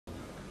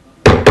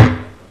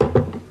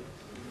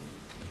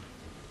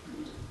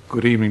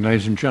Good evening,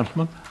 ladies and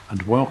gentlemen,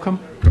 and welcome.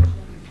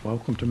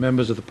 Welcome to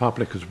members of the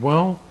public as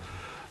well.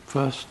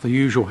 First, the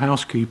usual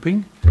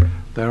housekeeping.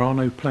 There are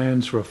no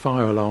plans for a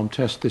fire alarm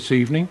test this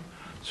evening,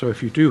 so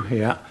if you do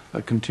hear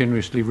a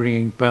continuously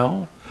ringing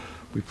bell,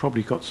 we've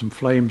probably got some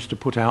flames to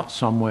put out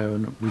somewhere,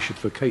 and we should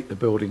vacate the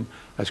building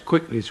as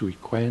quickly as we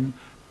can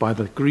by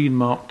the green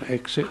marked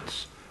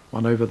exits,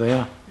 one over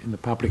there in the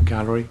public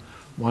gallery,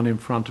 one in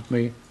front of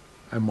me,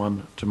 and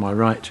one to my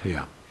right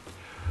here.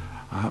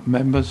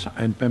 Members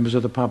and members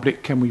of the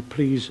public, can we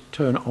please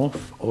turn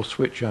off or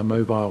switch our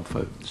mobile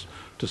phones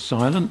to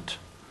silent?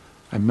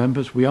 And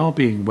members, we are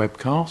being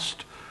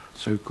webcast,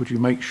 so could you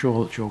make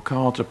sure that your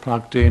cards are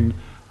plugged in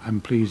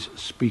and please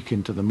speak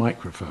into the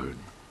microphone.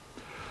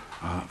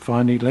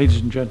 Finally,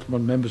 ladies and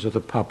gentlemen, members of the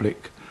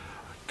public,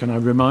 can I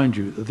remind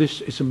you that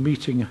this is a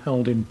meeting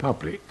held in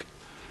public.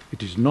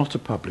 It is not a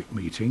public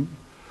meeting,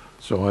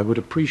 so I would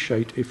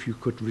appreciate if you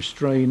could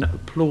restrain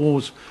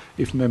applause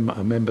if a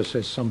member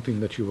says something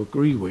that you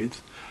agree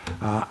with,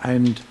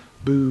 and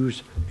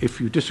boos if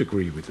you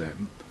disagree with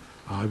them.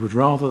 I would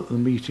rather that the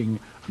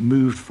meeting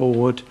moved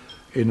forward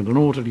in an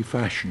orderly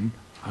fashion,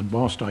 and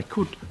whilst I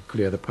could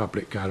clear the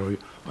public gallery,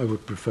 I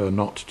would prefer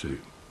not to.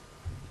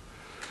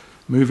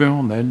 Moving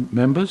on then,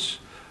 members.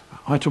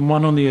 Item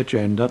 1 on the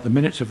agenda, the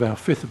minutes of our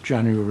 5th of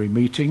January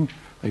meeting.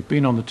 They've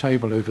been on the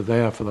table over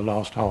there for the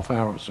last half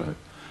hour or so.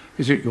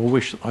 Is it your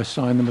wish that I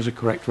sign them as a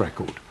correct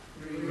record?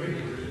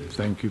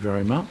 Thank you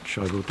very much.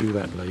 I will do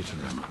that later,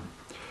 Emma.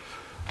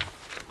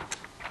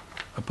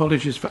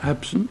 Apologies for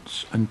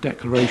absence and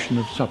declaration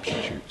of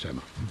substitutes,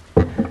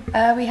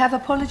 Emma. We have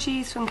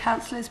apologies from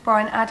Councillors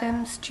Brian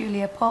Adams,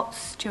 Julia Potts,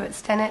 Stuart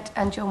Stennett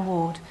and John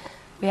Ward.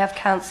 We have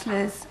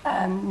Councillors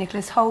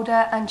Nicholas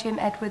Holder and Jim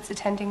Edwards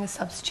attending as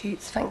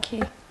substitutes. Thank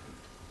you.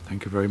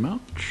 Thank you very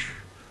much.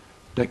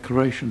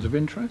 Declarations of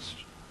interest?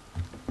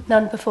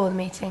 None before the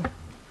meeting.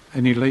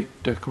 Any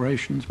late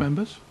declarations,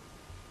 members?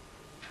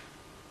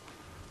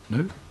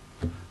 No?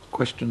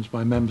 Questions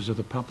by members of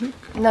the public?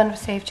 None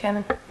received,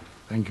 Chairman.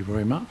 Thank you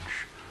very much.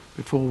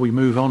 Before we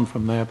move on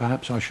from there,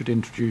 perhaps I should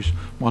introduce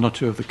one or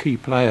two of the key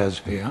players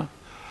here.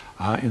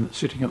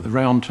 Sitting at the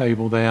round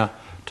table there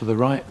to the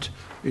right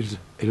is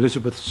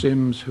Elizabeth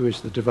Sims, who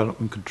is the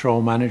Development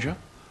Control Manager.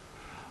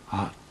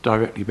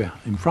 Directly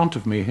in front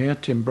of me here,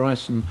 Tim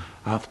Bryson,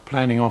 our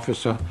Planning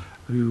Officer,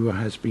 who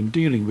has been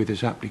dealing with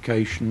this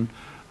application,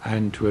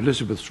 and to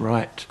Elizabeth's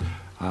right,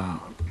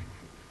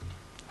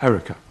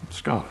 Erica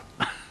Scarlett,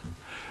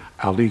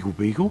 our legal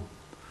beagle.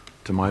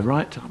 To my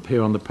right, up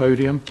here on the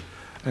podium,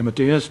 Emma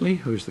Dearsley,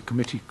 who is the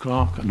committee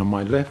clerk, and on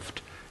my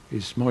left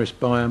is Maurice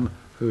Byam,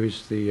 who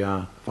is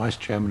the vice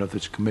chairman of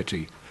this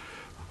committee.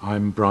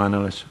 I'm Brian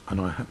Ellis, and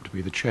I happen to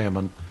be the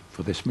chairman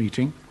for this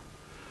meeting.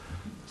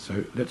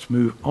 So let's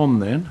move on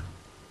then.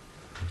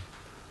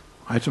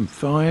 Item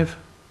 5.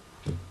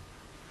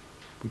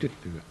 We did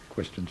do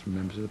questions from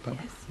members of the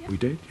public. Yes, yeah. We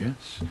did,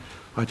 yes.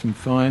 Item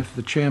 5,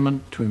 the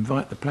chairman to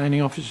invite the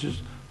planning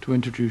officers to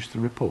introduce the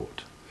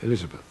report.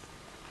 Elizabeth.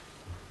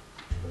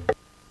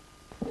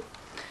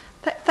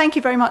 Thank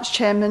you very much,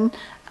 Chairman.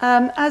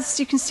 As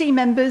you can see,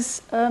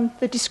 members,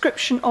 the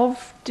description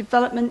of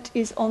development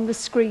is on the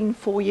screen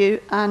for you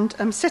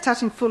and set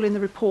out in full in the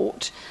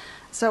report,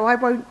 so I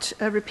won't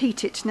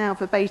repeat it now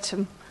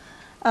verbatim.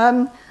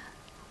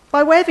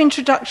 By way of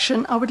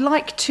introduction, I would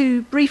like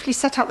to briefly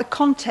set out the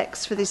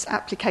context for this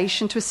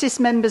application to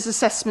assist members'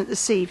 assessment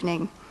this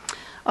evening.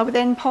 I will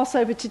then pass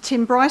over to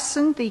Tim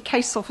Bryson, the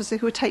case officer,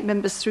 who will take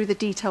members through the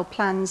detailed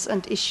plans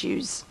and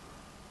issues.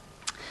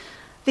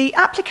 The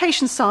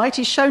application site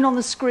is shown on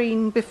the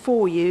screen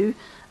before you,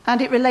 and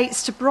it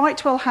relates to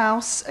Brightwell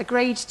House, a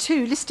Grade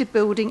 2 listed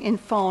building in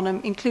Farnham,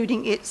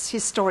 including its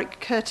historic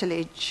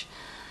curtilage.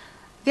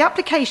 The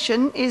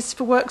application is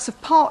for works of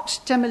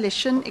part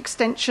demolition,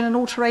 extension and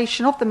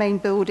alteration of the main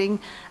building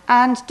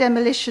and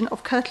demolition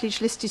of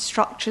curtilage-listed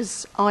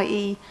structures,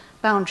 i.e.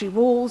 boundary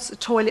walls, a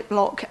toilet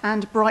block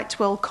and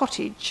Brightwell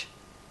Cottage.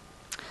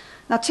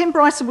 Now, Tim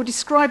Bryson will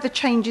describe the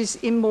changes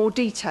in more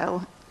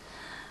detail.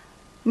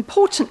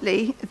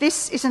 Importantly,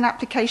 this is an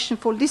application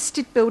for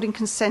listed building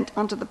consent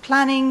under the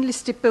Planning,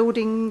 Listed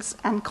Buildings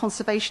and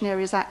Conservation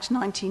Areas Act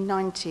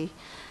 1990.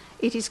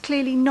 It is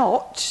clearly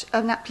not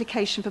an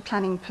application for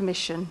planning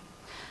permission.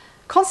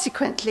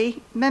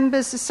 Consequently,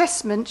 members'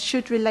 assessment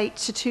should relate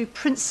to two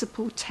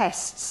principal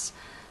tests.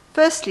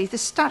 Firstly, the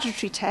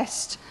statutory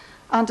test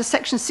under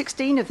Section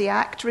 16 of the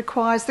Act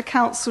requires the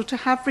Council to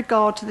have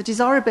regard to the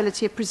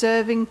desirability of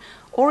preserving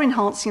or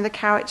enhancing the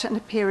character and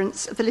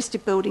appearance of the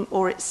listed building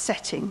or its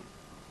setting.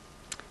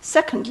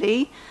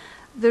 Secondly,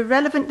 the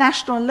relevant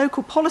national and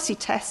local policy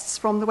tests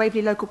from the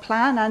Waverley Local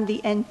Plan and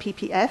the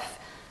NPPF,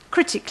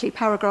 critically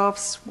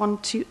paragraphs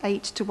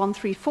 128 to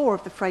 134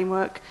 of the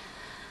framework.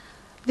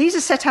 These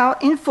are set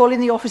out in full in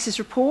the office's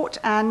report,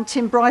 and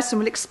Tim Bryson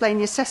will explain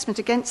the assessment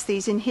against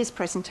these in his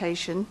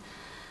presentation.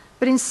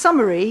 But in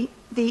summary,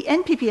 the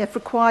NPPF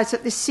requires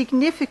that the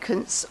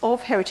significance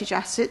of heritage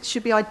assets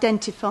should be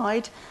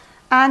identified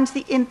and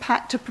the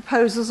impact of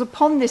proposals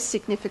upon this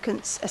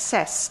significance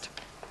assessed.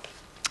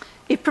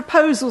 If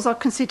proposals are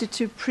considered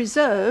to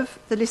preserve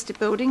the listed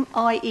building,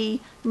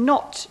 i.e.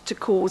 not to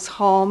cause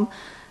harm,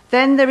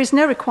 then there is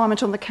no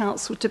requirement on the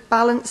council to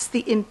balance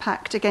the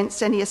impact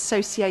against any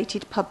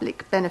associated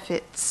public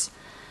benefits.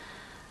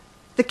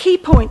 The key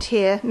point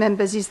here,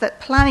 members, is that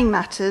planning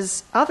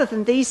matters other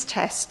than these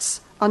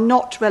tests are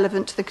not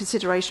relevant to the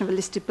consideration of a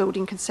listed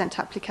building consent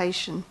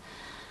application.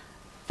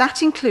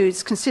 That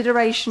includes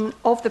consideration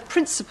of the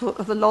principle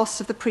of the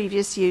loss of the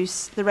previous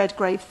use, the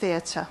Redgrave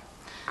Theatre.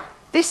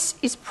 This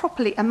is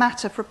properly a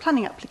matter for a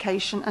planning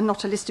application and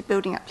not a listed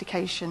building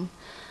application.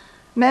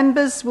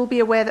 Members will be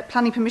aware that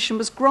planning permission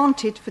was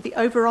granted for the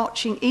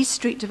overarching East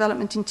Street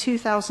development in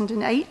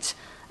 2008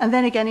 and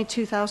then again in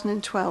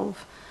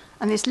 2012.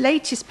 And this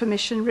latest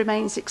permission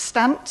remains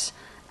extant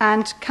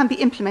and can be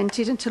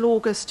implemented until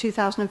August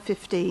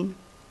 2015.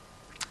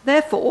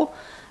 Therefore,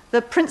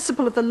 the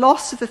principle of the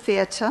loss of the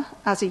theatre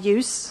as a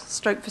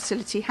use/stroke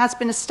facility has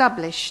been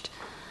established,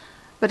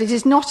 but it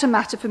is not a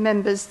matter for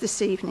members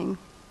this evening.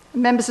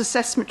 Members'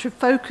 assessment should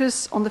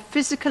focus on the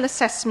physical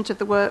assessment of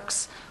the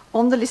works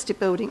on the listed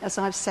building as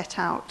I've set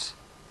out.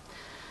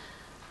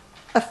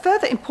 A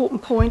further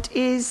important point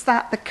is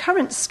that the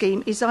current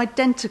scheme is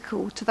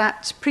identical to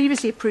that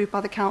previously approved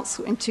by the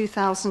Council in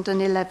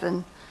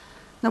 2011.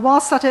 Now,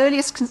 whilst that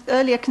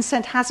earlier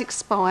consent has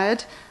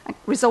expired,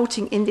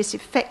 resulting in this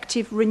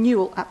effective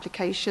renewal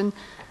application,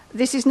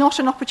 this is not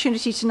an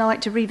opportunity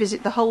tonight to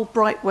revisit the whole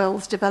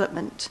Brightwells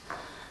development.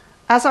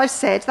 As I've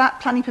said, that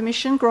planning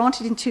permission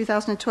granted in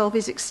 2012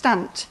 is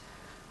extant.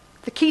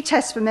 The key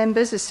test for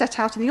members, as set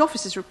out in the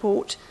officer's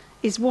report,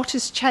 is what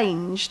has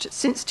changed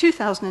since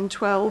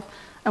 2012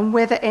 and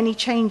whether any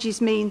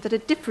changes mean that a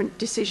different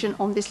decision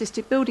on this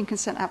listed building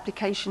consent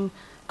application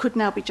could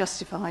now be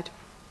justified.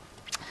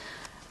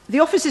 The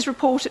officer's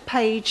report at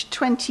page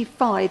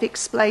 25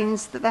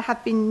 explains that there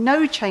have been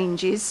no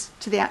changes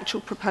to the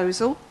actual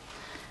proposal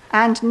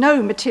and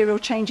no material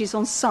changes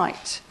on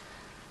site.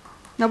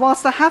 Now,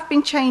 whilst there have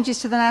been changes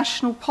to the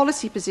national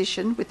policy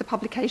position with the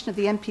publication of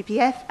the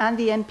NPPF and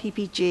the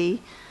NPPG,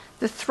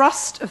 the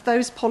thrust of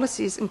those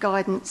policies and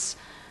guidance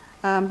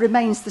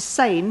remains the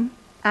same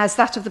as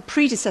that of the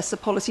predecessor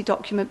policy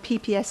document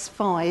PPS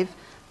 5,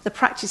 the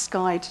practice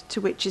guide to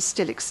which is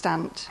still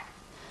extant.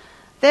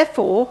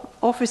 Therefore,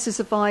 officers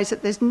advise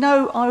that there's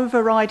no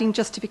overriding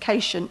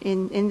justification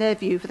in their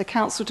view for the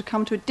council to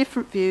come to a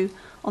different view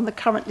on the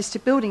current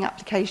listed building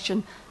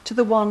application to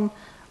the one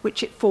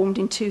which it formed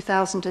in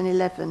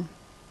 2011.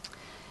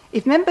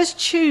 If members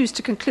choose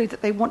to conclude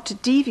that they want to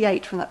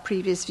deviate from that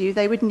previous view,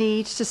 they would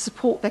need to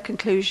support their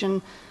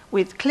conclusion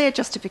with clear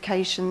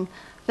justification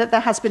that there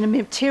has been a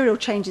material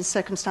change in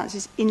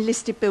circumstances in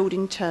listed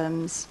building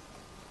terms.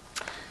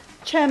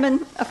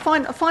 Chairman, a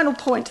final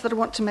point that I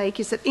want to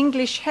make is that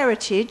English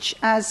Heritage,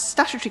 as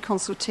statutory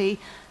consultee,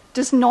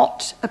 does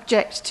not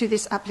object to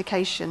this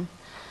application.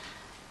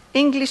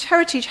 English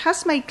Heritage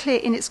has made clear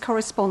in its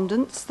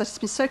correspondence that has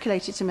been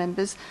circulated to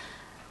members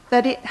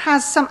that it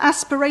has some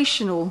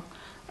aspirational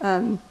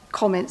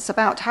comments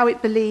about how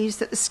it believes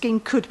that the scheme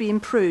could be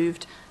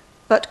improved,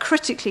 but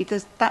critically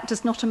that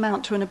does not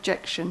amount to an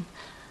objection.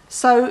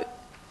 So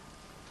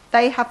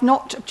they have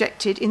not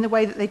objected in the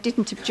way that they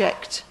didn't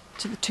object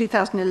to the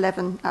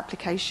 2011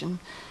 application.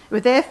 It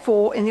would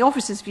therefore, in the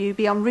officer's view,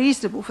 be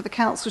unreasonable for the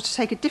council to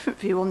take a different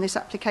view on this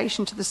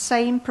application to the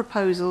same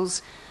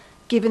proposals,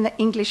 given that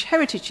English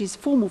Heritage's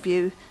formal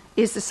view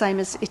is the same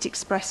as it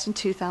expressed in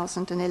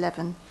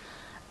 2011.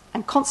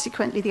 And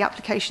consequently, the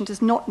application does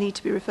not need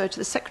to be referred to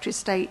the Secretary of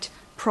State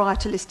prior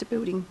to listed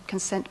building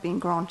consent being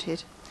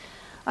granted.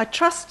 I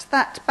trust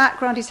that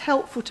background is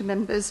helpful to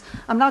members.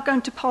 I'm now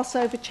going to pass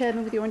over,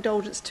 Chairman, with your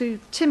indulgence, to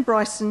Tim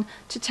Bryson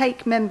to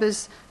take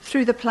members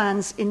through the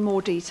plans in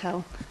more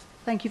detail.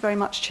 Thank you very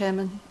much,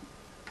 Chairman.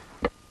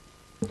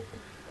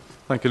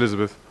 Thank you,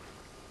 Elizabeth.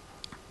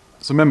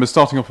 So members,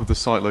 starting off with the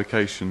site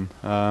location,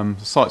 the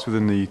site's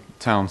within the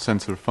town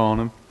centre of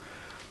Farnham.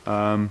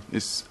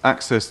 It's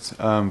accessed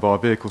via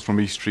vehicles from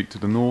East Street to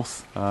the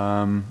north,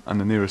 and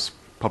the nearest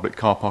public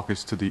car park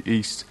is to the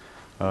east,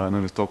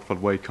 known as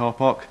Dogflood Way Car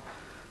Park.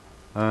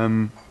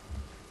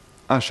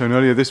 As shown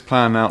earlier, this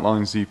plan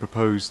outlines the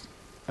proposed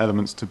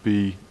elements to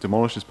be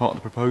demolished as part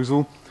of the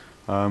proposal.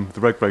 The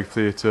Redgrave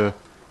Theatre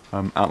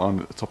outlined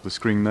at the top of the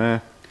screen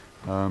there,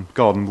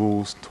 garden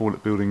walls,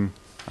 toilet building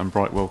and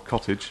Brightwell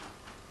Cottage.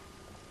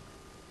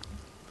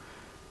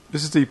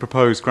 This is the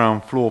proposed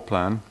ground floor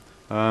plan.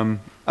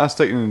 As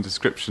stated in the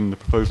description, the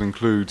proposal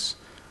includes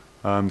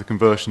the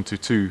conversion to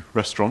 2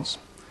 restaurants.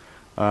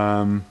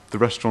 The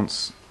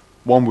restaurants,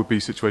 one would be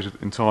situated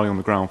entirely on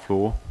the ground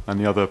floor and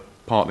the other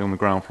partly on the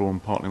ground floor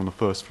and partly on the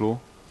first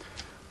floor.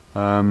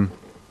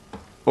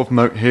 Of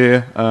note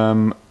here,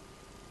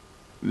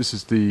 this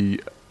is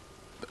the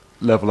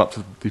level up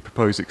to the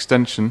proposed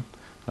extension.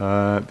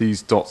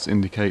 These dots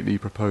indicate the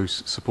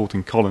proposed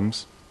supporting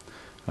columns,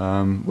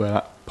 where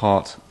that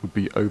part would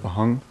be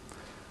overhung.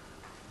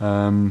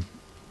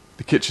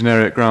 The kitchen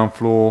area at ground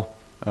floor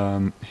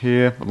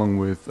here, along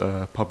with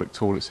public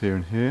toilets here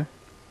and here.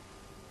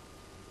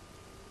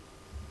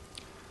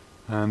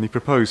 And the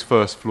proposed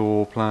first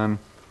floor plan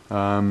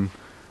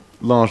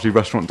largely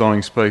restaurant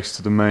dining space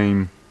to the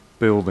main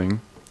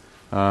building,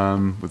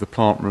 with a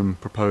plant room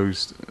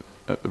proposed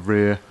at the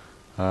rear,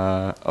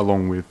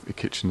 along with a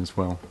kitchen as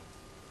well.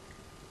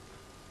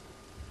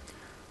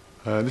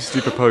 This is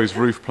the proposed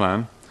roof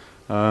plan.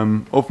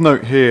 Of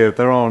note here,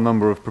 there are a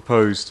number of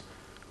proposed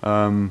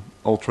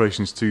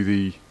alterations to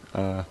the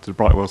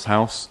Brightwell's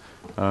house,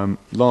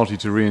 largely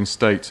to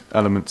reinstate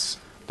elements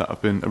that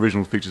have been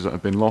original features that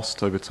have been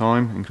lost over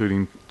time,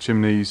 including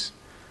chimneys,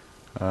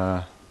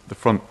 the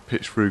front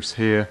pitched roofs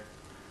here,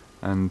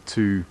 and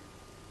 2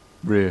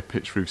 rear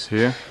pitched roofs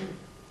here.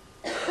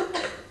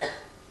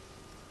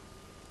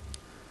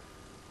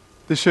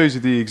 This shows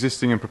you the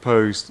existing and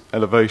proposed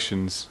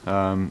elevations,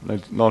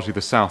 largely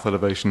the south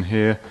elevation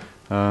here,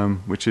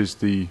 which is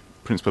the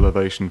principal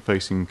elevation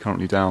facing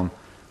currently down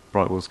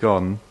Brightwell's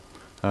garden.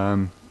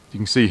 You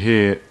can see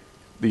here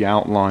the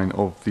outline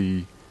of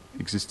the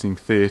existing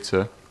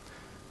theatre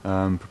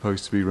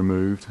proposed to be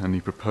removed, and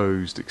the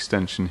proposed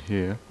extension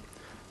here.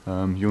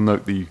 You'll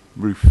note the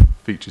roof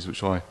features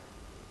which I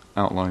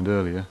outlined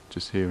earlier,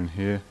 just here and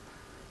here.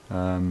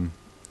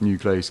 New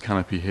glazed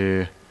canopy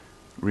here,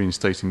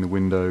 reinstating the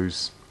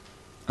windows,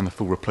 and a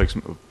full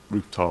replacement of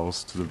roof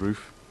tiles to the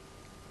roof.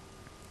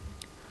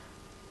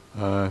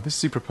 This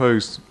is the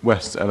proposed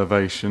west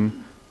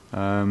elevation.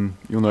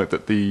 You'll note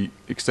that the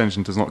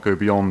extension does not go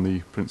beyond the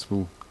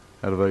principal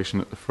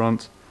elevation at the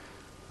front.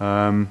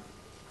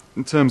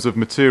 In terms of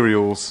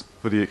materials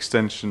for the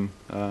extension,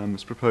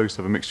 it's proposed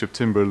to have a mixture of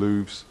timber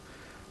louvres,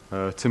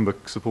 timber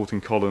supporting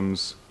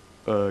columns,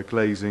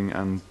 glazing,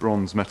 and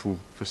bronze metal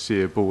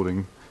fascia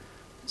boarding.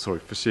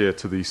 Fascia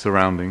to the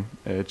surrounding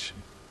edge.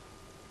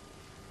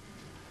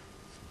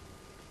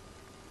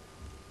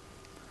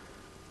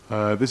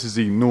 This is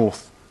the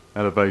north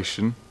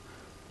elevation.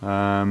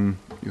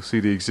 You'll see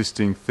the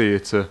existing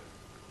theatre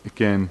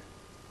again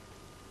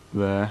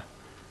there,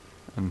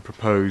 and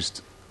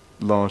proposed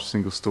large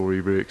single-storey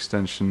rear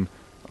extension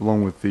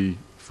along with the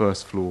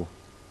first floor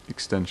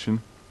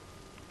extension.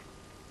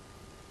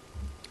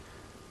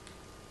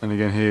 And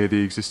again here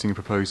the existing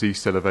proposed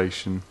east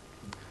elevation,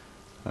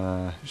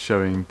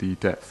 showing the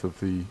depth of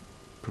the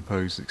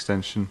proposed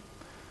extension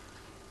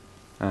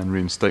and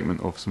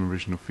reinstatement of some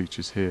original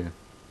features here.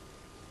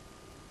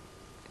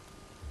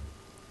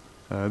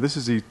 This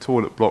is the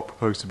toilet block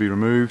proposed to be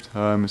removed.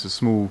 It's a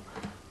small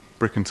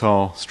brick and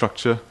tile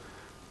structure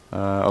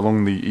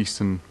along the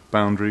eastern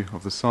boundary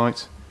of the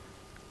site.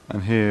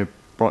 And here,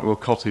 Brightwell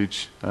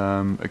Cottage,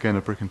 again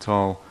a brick and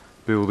tile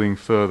building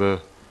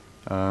further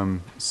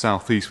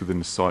southeast within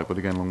the site, but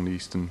again along the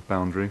eastern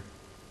boundary.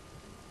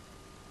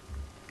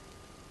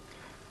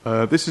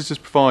 This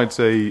just provides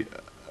a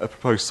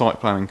proposed site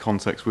plan in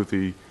context with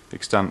the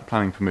extant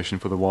planning permission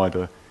for the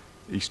wider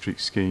East Street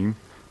scheme.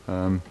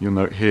 You'll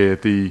note here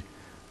the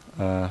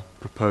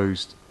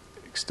proposed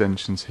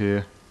extensions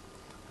here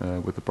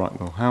with the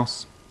Brightwell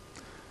house.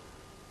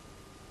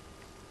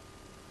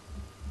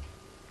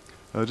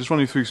 Just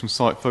running through some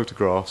site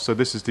photographs. So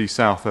this is the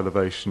south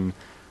elevation,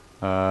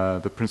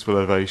 the principal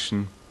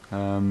elevation.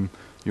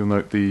 You'll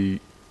note the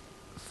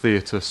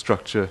theatre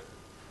structure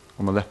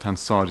on the left-hand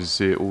side, as you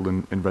see it all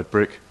in red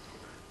brick.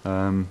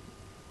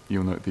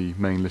 You'll note the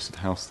main listed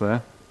house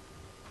there.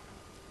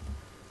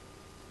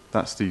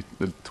 That's the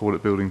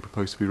toilet building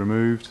proposed to be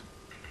removed.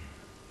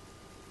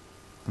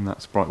 And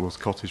that's Brightwell's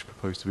cottage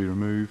proposed to be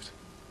removed.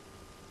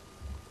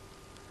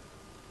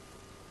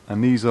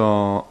 And these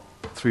are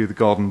 3 of the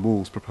garden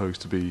walls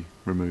proposed to be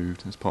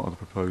removed as part of the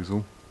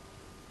proposal.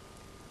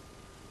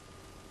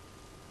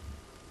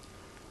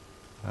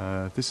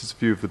 This is a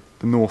view of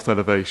the north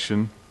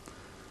elevation.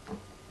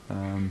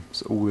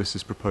 So all this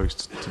is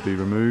proposed to be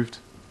removed.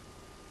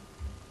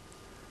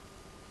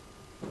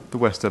 The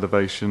west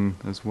elevation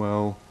as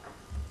well.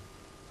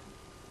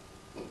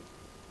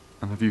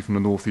 And a view from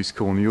the northeast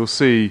corner. You'll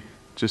see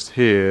just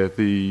here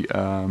the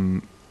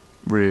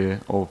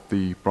rear of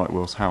the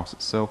Brightwell's house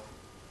itself.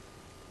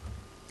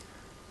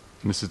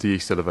 And this is the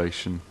east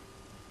elevation.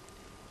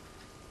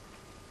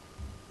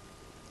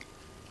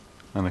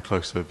 And a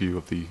closer view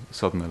of the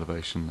southern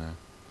elevation there.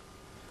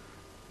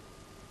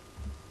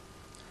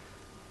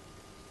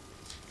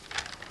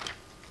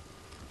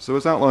 So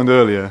as outlined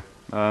earlier,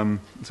 in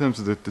terms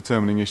of the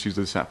determining issues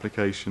of this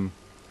application,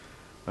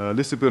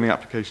 listed building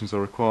applications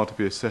are required to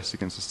be assessed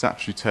against the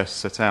statutory tests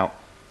set out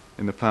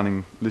in the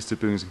Planning Listed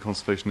Buildings and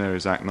Conservation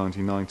Areas Act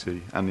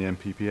 1990 and the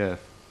NPPF.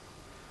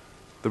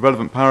 The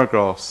relevant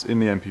paragraphs in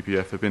the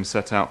NPPF have been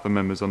set out for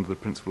members under the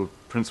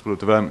Principle of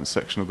Development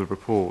section of the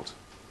report.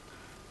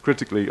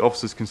 Critically,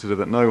 officers consider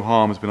that no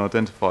harm has been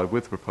identified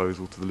with the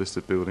proposal to the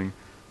listed building,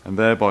 and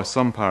thereby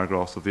some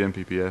paragraphs of the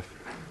NPPF,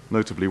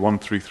 notably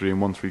 133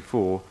 and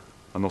 134,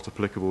 are not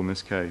applicable in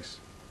this case.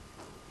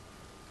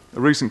 A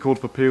recent Court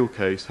of Appeal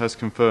case has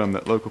confirmed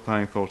that local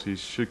planning authorities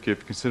should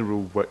give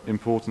considerable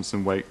importance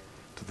and weight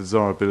to the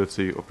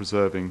desirability of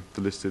preserving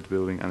the listed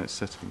building and its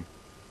setting.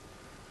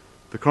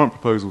 The current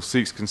proposal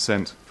seeks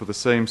consent for the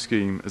same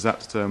scheme as that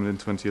determined in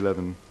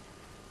 2011.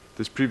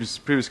 This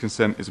previous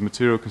consent is a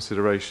material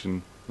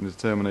consideration in the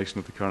determination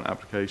of the current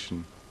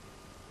application.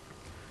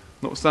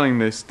 Notwithstanding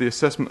this, the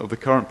assessment of the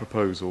current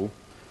proposal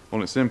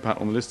on its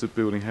impact on the listed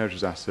building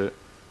heritage asset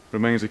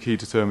remains a key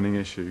determining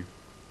issue.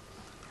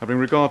 Having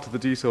regard to the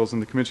details in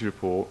the committee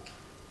report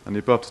and the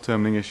above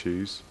determining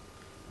issues,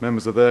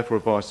 members are therefore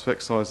advised to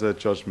exercise their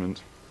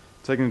judgment,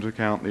 taking into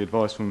account the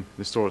advice from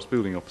the Historic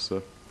Building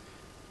Officer,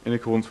 in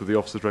accordance with the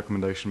officer's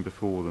recommendation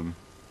before them.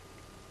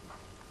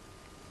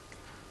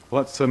 I'd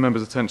like to turn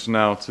members' attention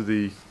now to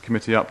the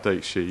committee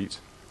update sheet.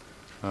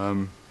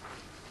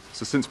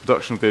 So since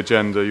production of the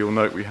agenda, you'll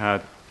note we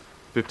had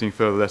 15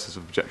 further letters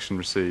of objection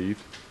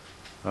received.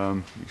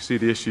 You can see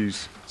the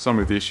issues,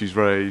 summary of the issues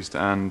raised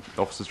and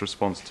the officer's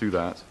response to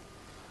that.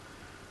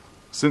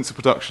 Since the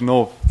production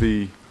of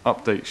the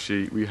update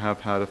sheet, we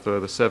have had a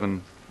further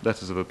 7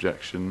 letters of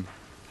objection.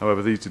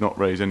 However, these do not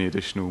raise any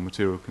additional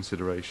material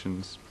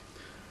considerations.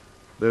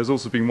 There has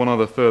also been one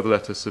other further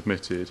letter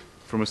submitted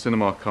from a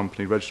cinema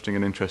company registering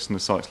an interest in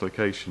the site's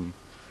location.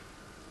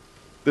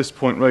 This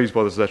point raised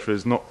by this letter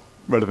is not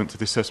relevant to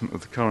the assessment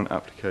of the current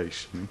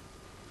application.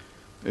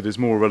 It is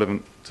more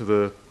relevant to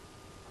the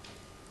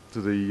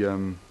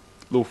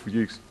lawful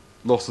use,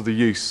 loss of the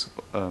use,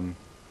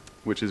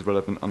 which is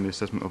relevant on the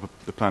assessment of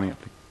the planning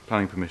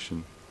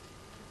permission.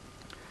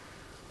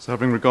 So,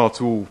 having regard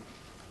to all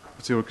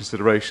material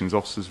considerations,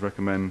 officers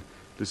recommend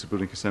this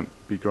building consent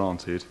be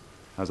granted,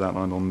 as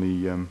outlined on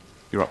the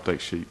your update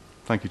sheet.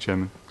 Thank you,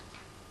 Chairman.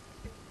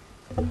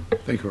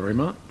 Thank you very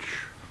much.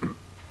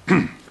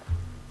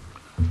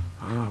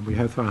 We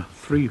have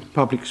 3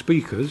 public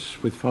speakers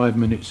with 5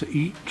 minutes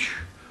each.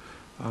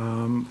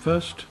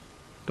 First,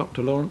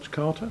 Dr. Lawrence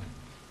Carter.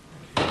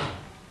 I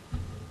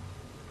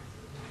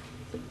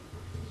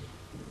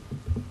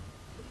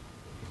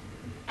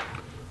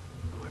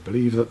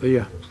believe that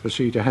the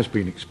procedure has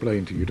been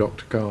explained to you,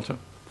 Dr. Carter.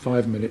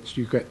 5 minutes,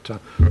 you get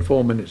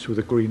 4 minutes with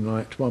a green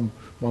light, one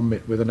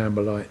minute with an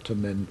amber light,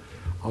 and then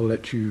I'll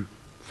let you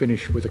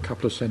finish with a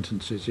couple of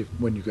sentences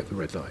when you get the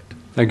red light.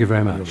 Thank you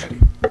very much.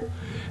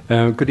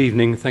 Good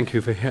evening. Thank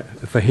you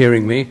for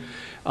hearing me.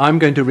 I'm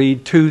going to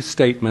read 2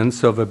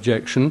 statements of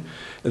objection.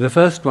 The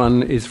first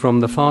one is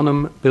from the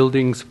Farnham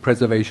Buildings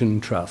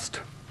Preservation Trust.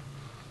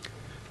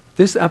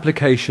 This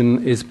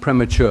application is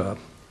premature.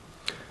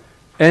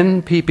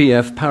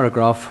 NPPF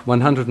paragraph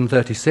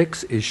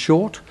 136 is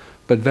short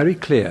but very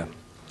clear.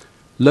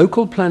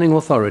 Local planning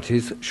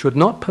authorities should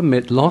not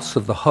permit loss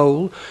of the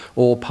whole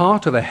or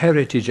part of a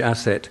heritage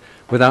asset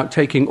without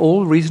taking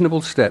all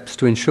reasonable steps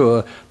to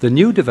ensure the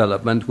new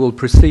development will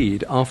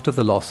proceed after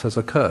the loss has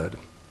occurred.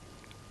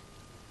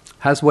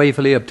 Has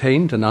Waverley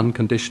obtained an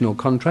unconditional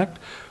contract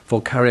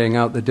for carrying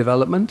out the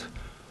development?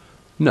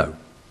 No.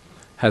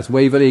 Has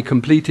Waverley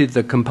completed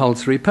the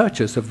compulsory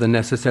purchase of the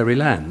necessary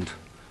land?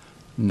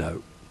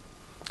 No.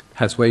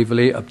 Has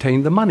Waverley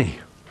obtained the money?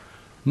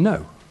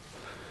 No.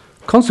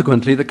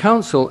 Consequently, the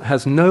Council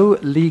has no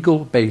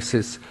legal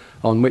basis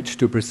on which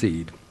to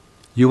proceed.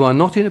 You are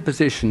not in a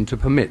position to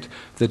permit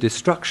the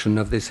destruction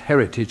of this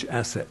heritage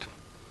asset.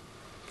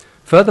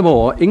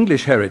 Furthermore,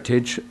 English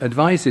Heritage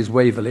advises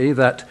Waverley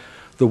that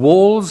the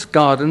walls,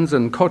 gardens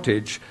and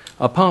cottage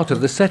are part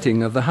of the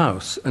setting of the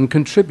house and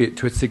contribute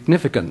to its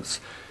significance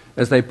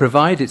as they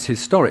provide its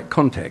historic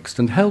context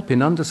and help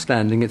in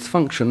understanding its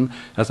function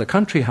as a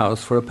country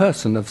house for a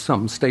person of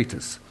some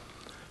status.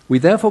 We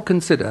therefore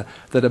consider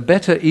that a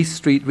better East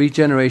Street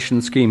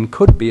regeneration scheme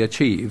could be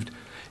achieved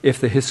if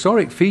the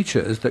historic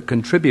features that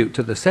contribute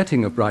to the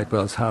setting of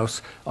Brightwell's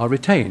house are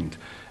retained,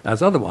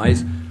 as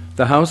otherwise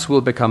the house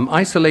will become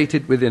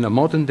isolated within a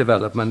modern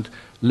development,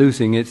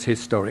 losing its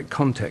historic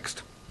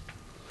context.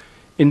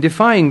 In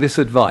defying this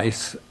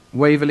advice,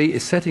 Waverley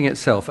is setting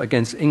itself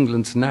against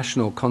England's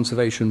national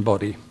conservation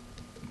body.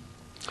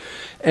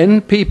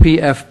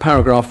 NPPF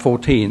paragraph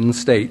 14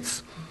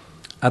 states,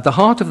 "At the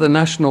heart of the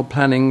national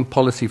planning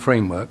policy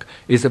framework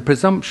is a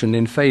presumption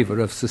in favour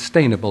of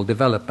sustainable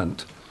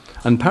development."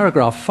 And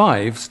paragraph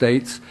 5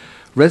 states,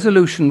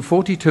 Resolution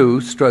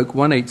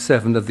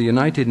 42/187 of the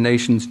United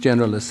Nations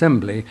General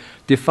Assembly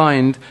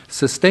defined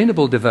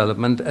sustainable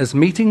development as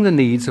meeting the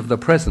needs of the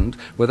present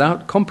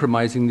without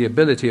compromising the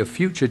ability of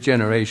future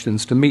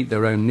generations to meet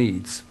their own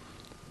needs.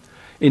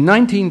 In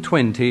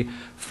 1920,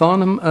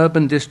 Farnham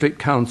Urban District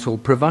Council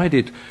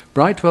provided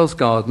Brightwell's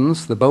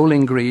Gardens, the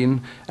bowling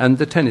green and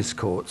the tennis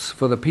courts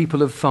for the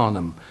people of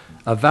Farnham,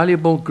 a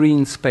valuable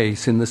green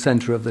space in the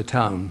centre of the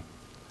town.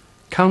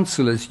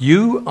 Councillors,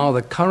 you are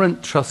the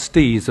current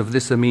trustees of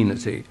this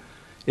amenity.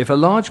 If a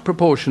large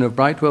proportion of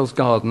Brightwell's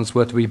Gardens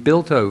were to be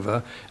built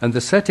over and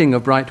the setting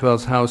of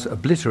Brightwell's house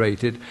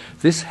obliterated,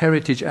 this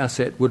heritage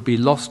asset would be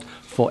lost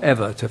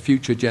forever to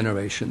future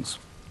generations.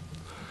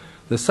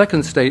 The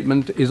second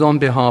statement is on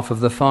behalf of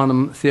the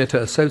Farnham Theatre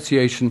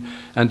Association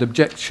and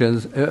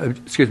objectors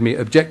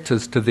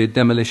to the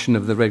demolition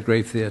of the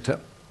Redgrave Theatre.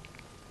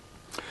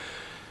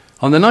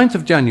 On the 9th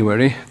of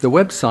January, the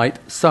website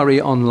Surrey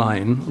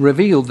Online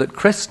revealed that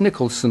Crest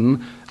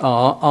Nicholson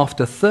are,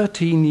 after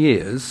 13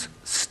 years,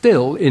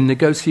 still in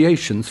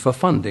negotiations for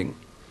funding,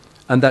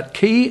 and that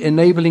key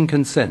enabling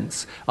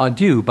consents are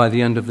due by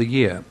the end of the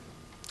year.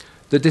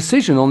 The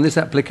decision on this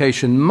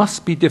application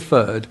must be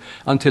deferred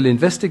until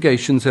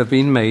investigations have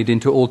been made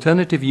into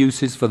alternative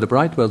uses for the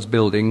Brightwells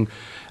building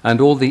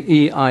and all the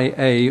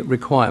EIA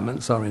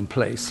requirements are in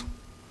place.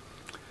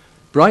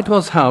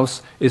 Brightwells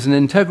House is an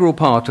integral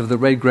part of the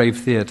Redgrave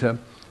Theatre,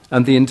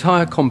 and the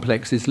entire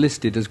complex is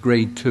listed as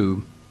Grade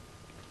 2.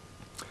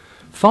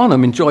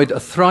 Farnham enjoyed a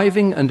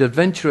thriving and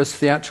adventurous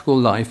theatrical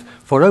life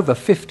for over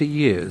 50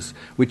 years,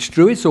 which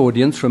drew its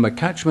audience from a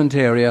catchment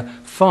area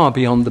far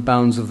beyond the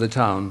bounds of the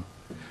town.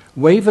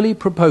 Waverley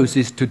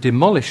proposes to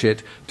demolish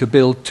it to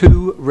build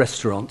 2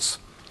 restaurants.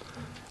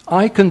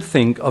 I can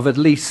think of at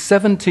least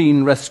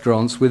 17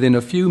 restaurants within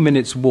a few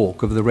minutes'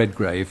 walk of the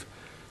Redgrave.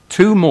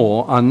 2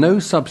 more are no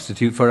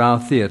substitute for our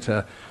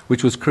theatre,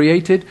 which was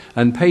created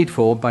and paid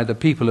for by the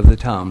people of the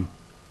town.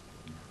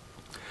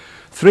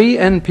 3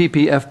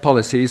 NPPF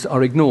policies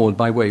are ignored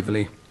by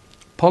Waverley.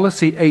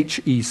 Policy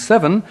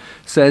HE7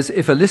 says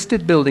if a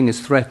listed building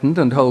is threatened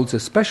and holds a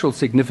special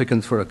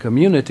significance for a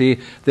community,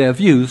 their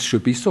views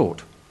should be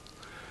sought.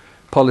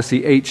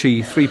 Policy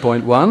HE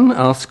 3.1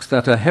 asks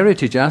that a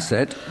heritage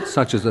asset,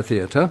 such as a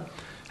theatre,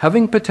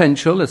 having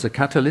potential as a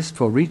catalyst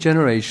for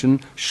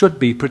regeneration, should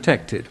be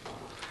protected.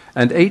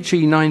 And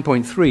HE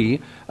 9.3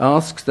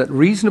 asks that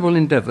reasonable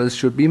endeavours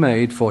should be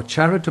made for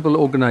charitable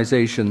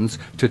organisations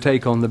to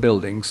take on the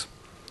buildings.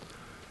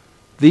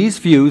 These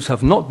views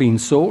have not been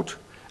sought,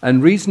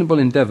 and reasonable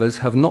endeavours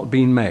have not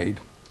been made.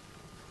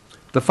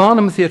 The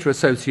Farnham Theatre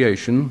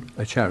Association,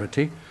 a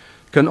charity,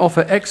 can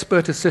offer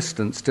expert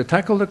assistance to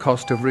tackle the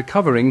cost of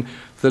recovering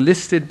the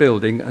listed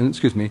building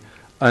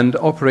and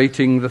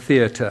operating the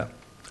theatre.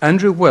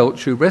 Andrew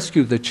Welch, who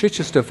rescued the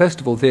Chichester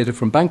Festival Theatre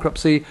from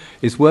bankruptcy,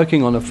 is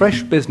working on a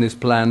fresh business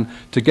plan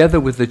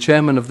together with the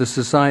chairman of the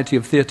Society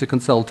of Theatre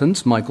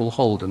Consultants, Michael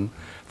Holden.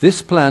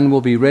 This plan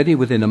will be ready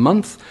within a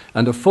month,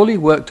 and a fully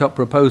worked-up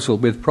proposal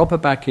with proper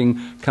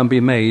backing can be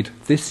made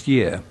this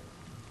year.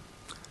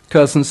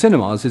 Curzon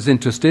Cinemas is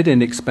interested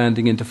in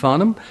expanding into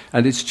Farnham,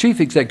 and its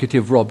chief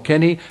executive, Rob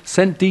Kenny,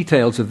 sent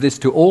details of this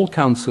to all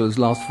councillors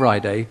last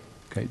Friday.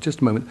 Okay,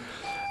 just a moment.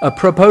 A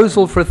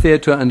proposal for a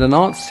theatre and an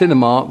arts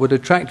cinema would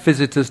attract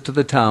visitors to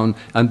the town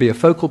and be a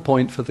focal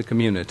point for the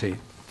community.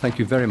 Thank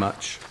you very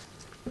much.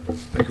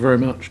 Thank you very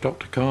much,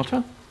 Dr.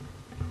 Carter.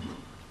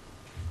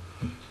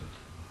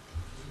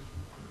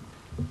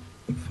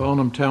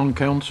 Farnham Town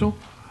Council,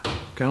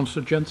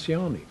 Councillor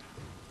Gentiani.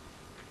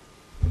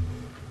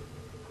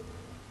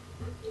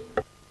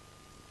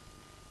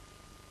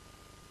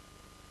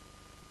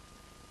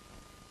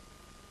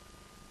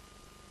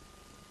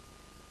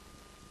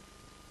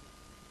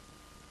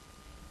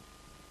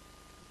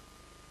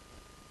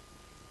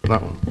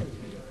 That one.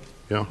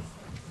 Yeah.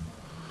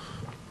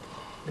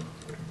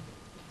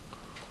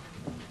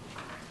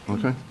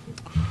 Okay.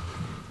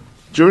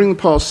 During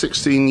the past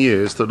 16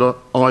 years that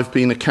I've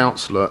been a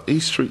councillor,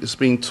 East Street has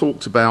been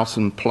talked about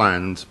and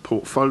planned.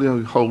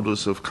 Portfolio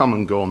holders have come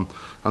and gone,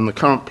 and the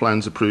current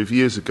plans approved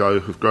years ago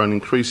have grown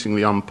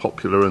increasingly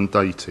unpopular and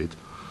dated.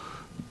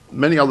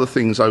 Many other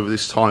things over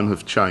this time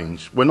have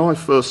changed. When I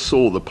first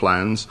saw the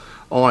plans,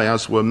 I,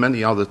 as were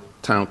many other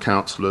town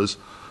councillors,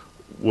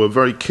 were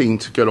very keen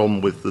to get on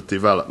with the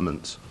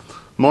development.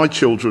 My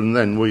children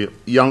then were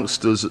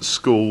youngsters at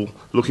school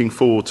looking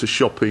forward to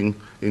shopping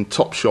in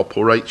Topshop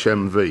or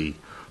HMV.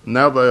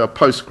 Now they are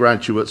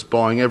postgraduates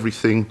buying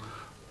everything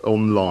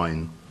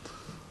online.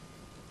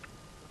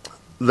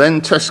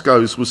 Then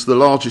Tesco's was the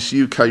largest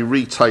UK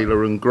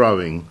retailer and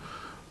growing.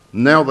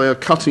 Now they are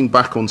cutting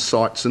back on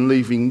sites and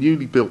leaving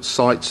newly built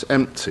sites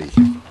empty.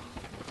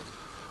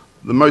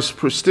 The most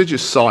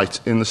prestigious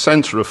site in the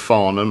centre of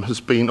Farnham has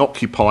been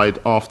occupied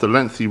after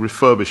lengthy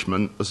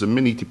refurbishment as a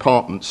mini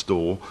department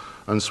store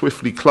and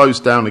swiftly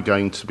closed down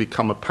again to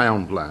become a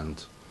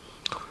Poundland.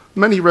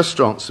 Many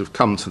restaurants have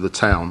come to the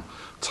town,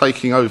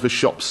 taking over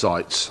shop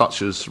sites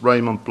such as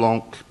Raymond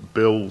Blanc,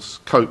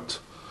 Bill's, Cote,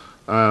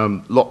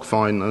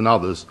 Lockfine and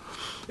others.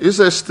 Is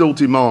there still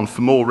demand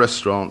for more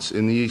restaurants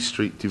in the East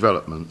Street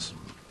developments?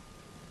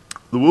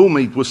 The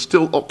Woolmead was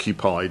still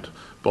occupied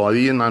by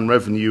the Inland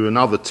Revenue and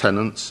other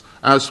tenants,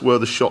 as were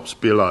the shops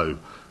below.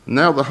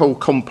 Now the whole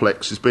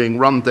complex is being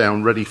run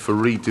down, ready for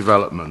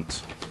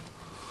redevelopment.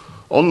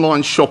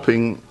 Online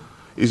shopping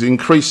is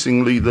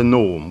increasingly the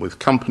norm, with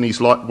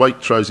companies like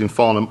Waitrose in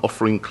Farnham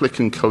offering click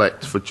and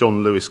collect for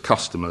John Lewis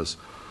customers.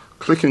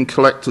 Click and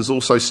collect has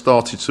also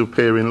started to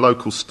appear in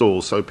local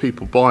stores, so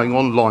people buying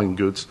online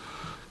goods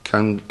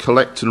can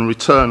collect and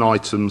return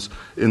items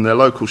in their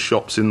local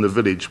shops in the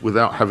village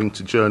without having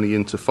to journey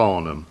into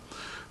Farnham.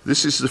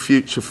 This is the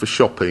future for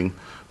shopping,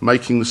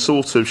 making the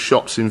sort of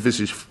shops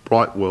envisaged for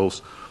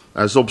Brightwells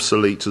as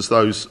obsolete as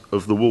those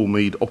of the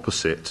Woolmead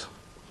opposite.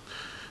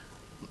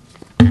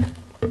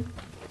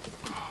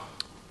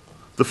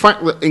 The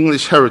fact that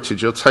English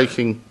Heritage are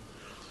taking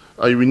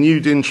a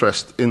renewed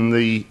interest in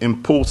the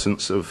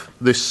importance of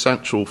this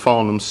central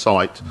Farnham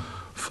site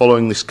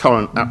following this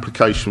current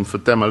application for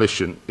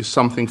demolition is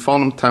something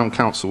Farnham Town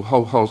Council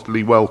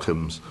wholeheartedly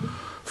welcomes.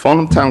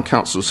 Farnham Town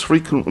Council has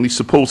frequently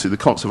supported the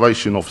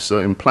Conservation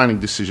Officer in planning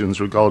decisions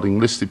regarding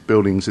listed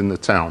buildings in the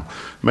town.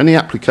 Many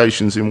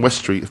applications in West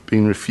Street have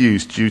been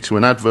refused due to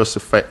an adverse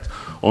effect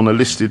on a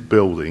listed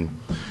building.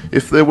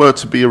 If there were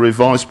to be a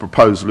revised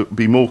proposal, it would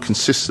be more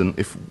consistent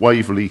if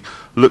Waverley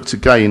looked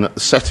again at the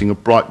setting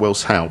of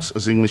Brightwell's house,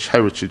 as English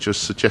Heritage has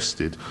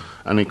suggested,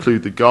 and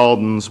include the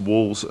gardens,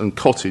 walls and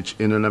cottage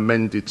in an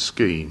amended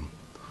scheme.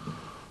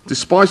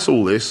 Despite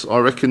all this, I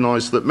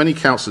recognise that many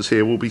councillors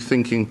here will be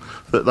thinking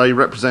that they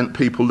represent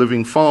people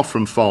living far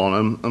from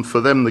Farnham, and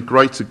for them the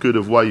greater good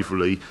of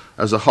Waverley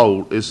as a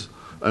whole is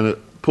an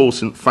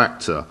important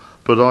factor.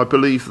 But I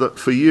believe that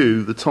for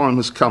you, the time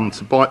has come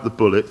to bite the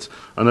bullet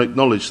and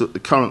acknowledge that the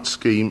current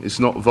scheme is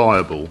not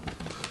viable.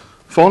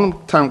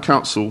 Farnham Town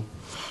Council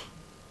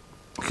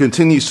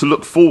continues to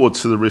look forward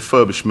to the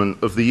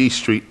refurbishment of the East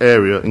Street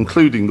area,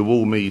 including the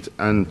Woolmead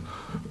and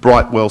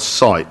Brightwell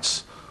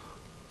sites.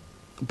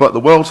 But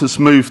the world has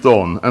moved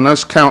on, and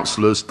as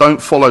councillors,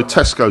 don't follow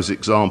Tesco's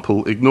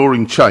example,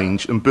 ignoring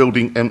change and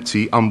building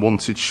empty,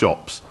 unwanted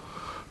shops.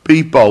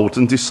 Be bold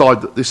and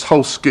decide that this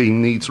whole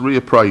scheme needs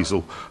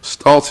reappraisal,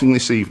 starting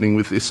this evening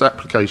with this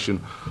application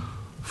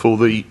for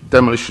the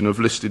demolition of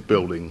listed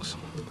buildings.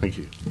 Thank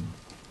you.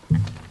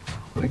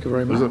 Thank you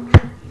very much.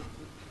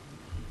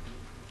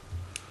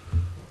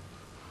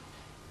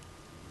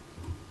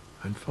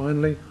 And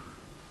finally,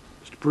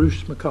 Mr.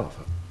 Bruce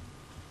MacArthur.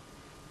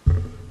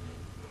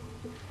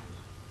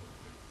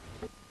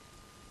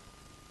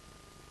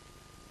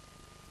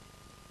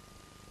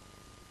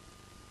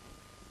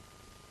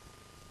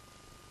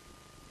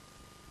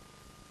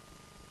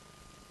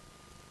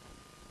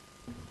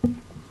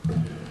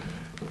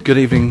 Good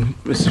evening,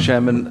 Mr.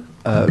 Chairman,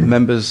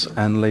 members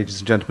and ladies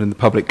and gentlemen in the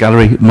public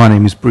gallery. My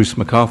name is Bruce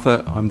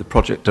MacArthur. I'm the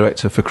Project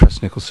Director for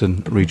Crest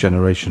Nicholson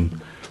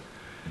Regeneration.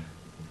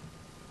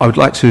 I would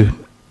like to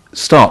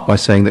start by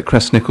saying that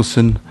Crest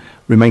Nicholson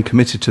remain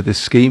committed to this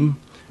scheme.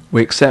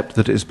 We accept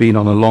that it has been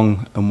on a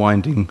long and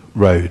winding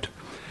road.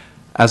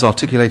 As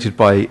articulated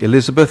by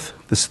Elizabeth,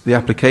 the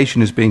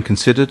application is being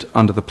considered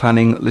under the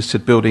Planning,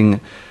 Listed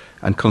Building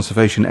and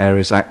Conservation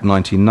Areas Act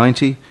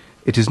 1990.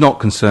 It is not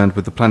concerned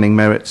with the planning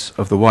merits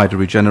of the wider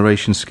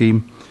regeneration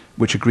scheme,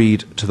 which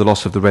agreed to the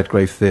loss of the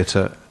Redgrave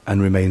Theatre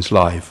and remains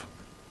live.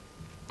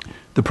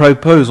 The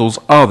proposals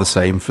are the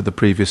same for the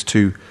previous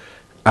two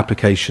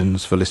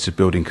applications for listed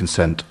building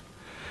consent.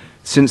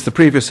 Since the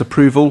previous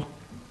approval,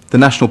 the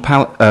National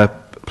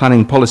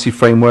Planning Policy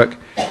Framework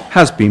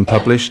has been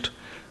published.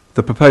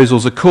 The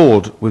proposals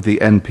accord with the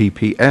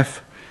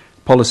NPPF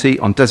policy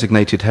on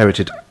designated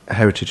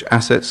heritage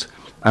assets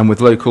and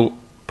with local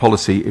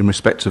policy in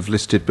respect of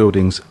listed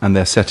buildings and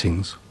their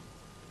settings.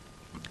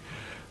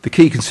 The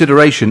key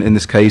consideration in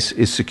this case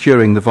is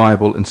securing the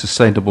viable and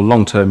sustainable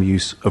long-term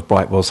use of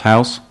Brightwell's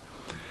house.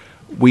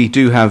 We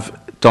do have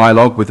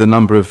dialogue with a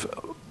number of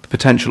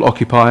potential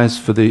occupiers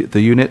for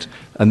the unit,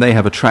 and they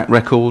have a track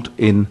record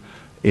in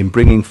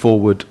bringing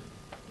forward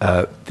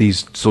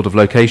these sort of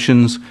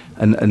locations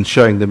and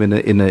showing them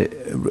in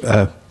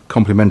a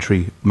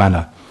complementary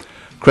manner.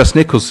 Crest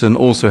Nicholson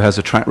also has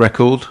a track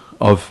record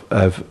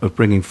of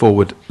bringing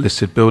forward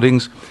listed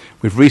buildings.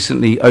 We've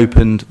recently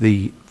opened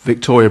the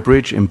Victoria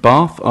Bridge in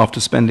Bath after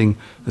spending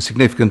a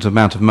significant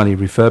amount of money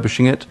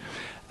refurbishing it,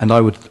 and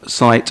I would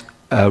cite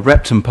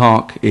Repton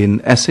Park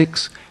in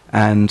Essex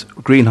and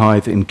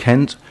Greenhithe in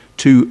Kent,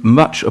 two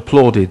much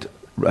applauded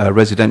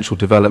residential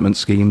development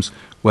schemes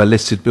where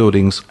listed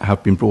buildings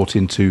have been brought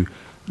into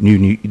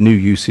new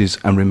uses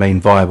and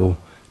remain viable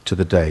to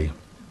the day.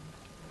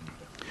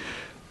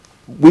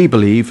 We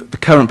believe the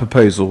current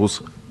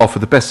proposals offer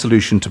the best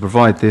solution to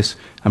provide this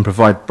and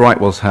provide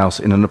Brightwell's house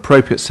in an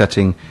appropriate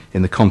setting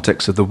in the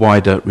context of the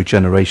wider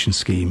regeneration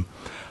scheme.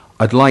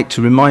 I'd like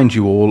to remind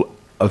you all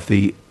of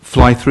the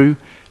fly-through,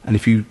 and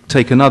if you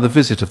take another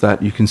visit of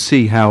that, you can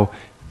see how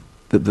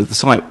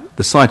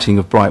the siting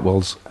of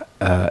Brightwell's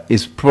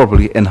is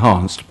probably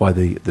enhanced by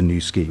the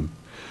new scheme.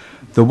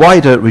 The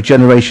wider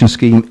regeneration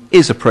scheme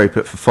is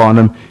appropriate for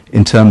Farnham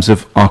in terms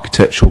of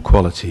architectural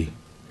quality.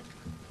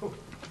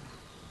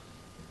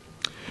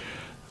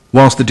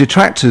 Whilst the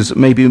detractors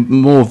may be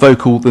more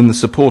vocal than the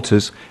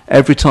supporters,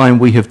 every time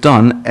we have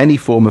done any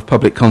form of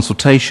public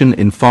consultation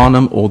in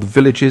Farnham or the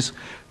villages,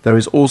 there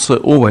is also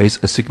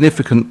always a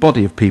significant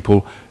body of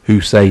people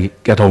who say,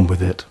 get on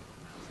with it.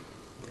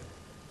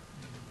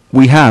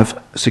 We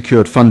have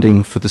secured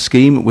funding for the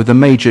scheme with a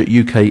major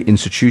UK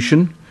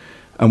institution,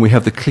 and we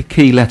have the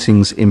key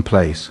lettings in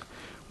place.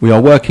 We are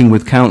working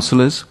with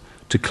councillors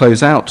to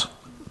close out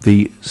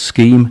the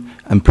scheme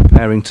and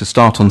preparing to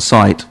start on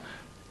site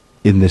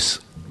in this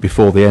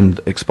before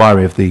the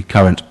expiry of the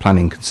current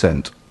planning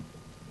consent.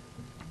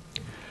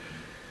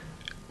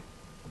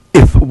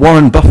 If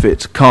Warren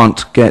Buffett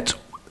can't get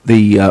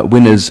the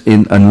winners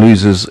and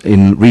losers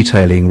in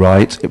retailing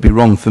right, it'd be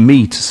wrong for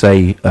me to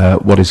say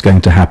what is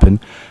going to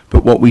happen.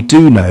 But what we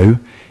do know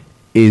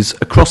is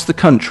across the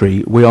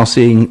country we are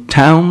seeing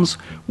towns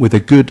with a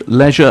good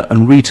leisure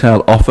and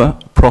retail offer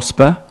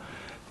prosper.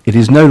 It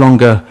is no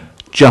longer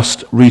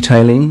just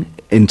retailing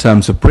in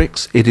terms of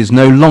bricks. It is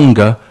no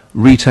longer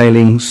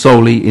retailing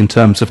solely in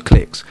terms of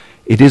clicks.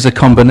 It is a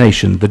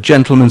combination. The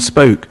gentleman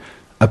spoke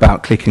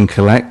about click and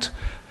collect.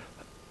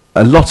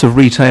 A lot of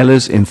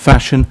retailers in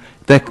fashion,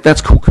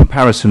 that's called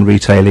comparison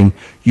retailing.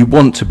 You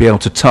want to be able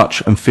to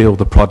touch and feel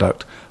the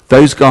product.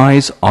 Those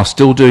guys are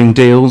still doing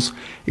deals.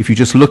 If you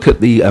just look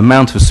at the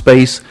amount of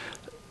space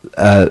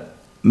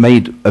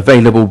made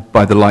available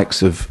by the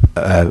likes of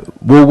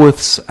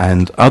Woolworths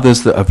and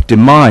others that have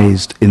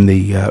demised in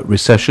the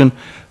recession,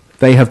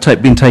 they have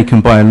been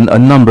taken by a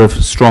number of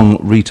strong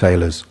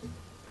retailers.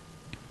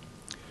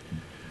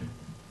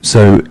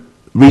 So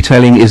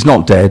retailing is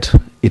not dead.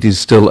 It is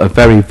still a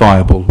very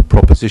viable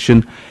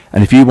proposition.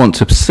 And if you want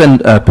to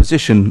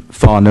position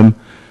Farnham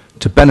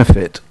to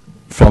benefit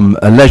from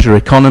a leisure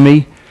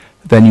economy,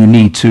 then you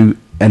need to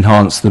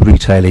enhance the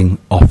retailing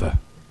offer.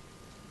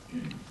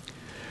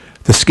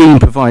 The scheme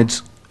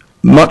provides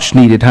much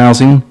needed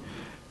housing,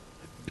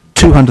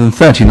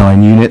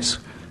 239 units,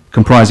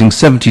 comprising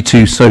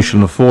 72 social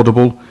and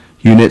affordable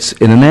units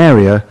in an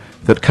area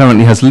that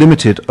currently has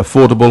limited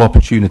affordable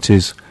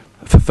opportunities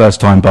for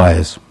first-time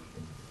buyers.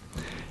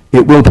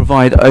 It will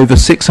provide over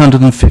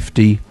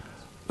 650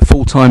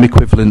 full-time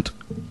equivalent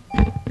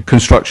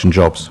construction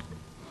jobs.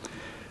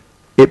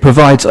 It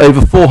provides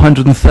over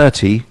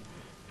 430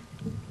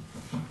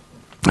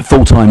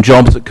 full-time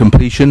jobs at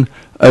completion,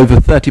 over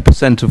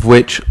 30% of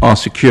which are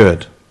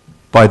secured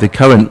by the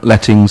current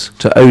lettings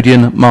to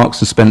Odeon, Marks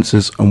and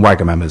Spencers and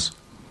Wagamama's.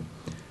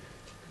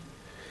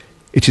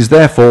 It is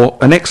therefore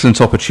an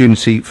excellent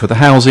opportunity for the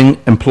housing,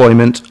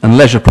 employment and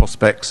leisure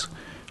prospects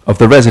of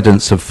the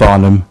residents of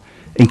Farnham,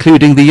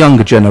 including the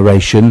younger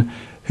generation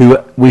who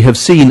we have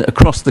seen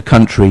across the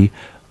country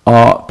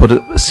are put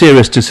at a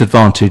serious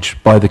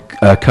disadvantage by the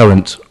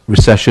current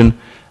recession,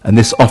 and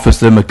this offers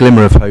them a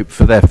glimmer of hope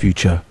for their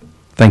future.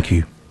 Thank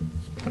you.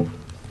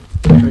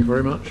 Thank you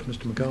very much,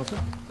 Mr. MacArthur.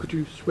 Could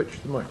you switch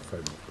the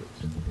microphone off,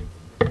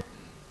 please?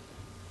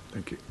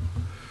 Thank you.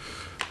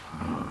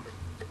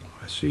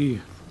 I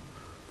see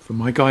from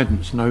my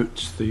guidance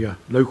notes the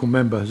local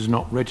member has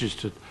not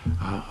registered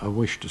a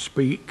wish to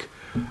speak.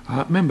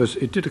 Members,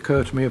 it did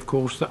occur to me, of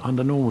course, that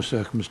under normal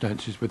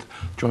circumstances with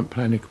Joint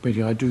Planning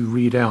Committee, I do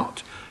read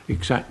out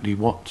exactly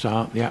what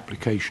the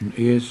application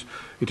is.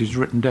 It is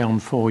written down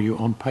for you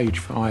on page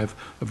 5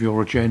 of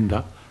your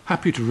agenda.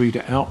 Happy to read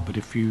it out, but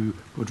if you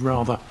would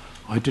rather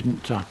I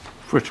didn't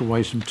fritter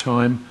away some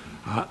time,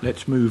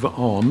 let's move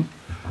on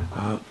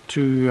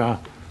to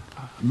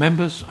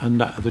members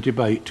and the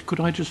debate. Could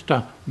I just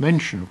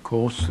mention, of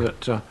course,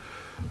 that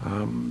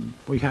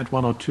we had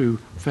one or two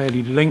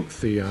fairly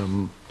lengthy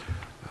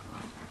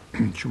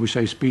shall we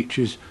say,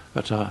 speeches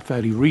at a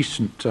fairly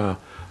recent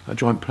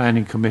Joint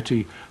Planning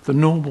Committee. The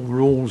normal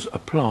rules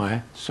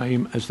apply,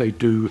 same as they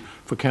do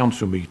for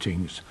council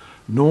meetings.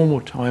 Normal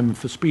time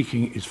for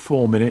speaking is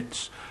 4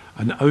 minutes,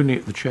 and only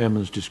at the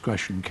chairman's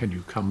discretion can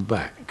you come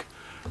back.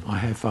 I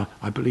have,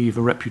 I believe,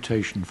 a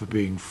reputation for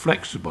being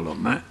flexible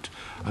on that,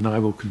 and I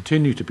will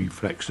continue to be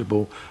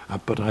flexible,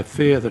 but I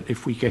fear that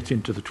if we get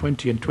into the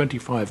 20 and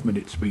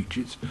 25-minute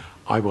speeches,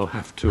 I will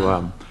have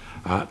to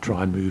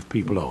try and move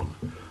people on.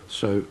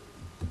 So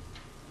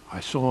I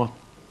saw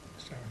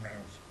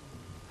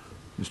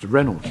Mr.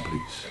 Reynolds,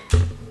 please.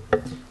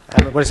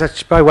 Well, it's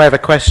actually by way of a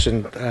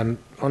question.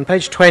 On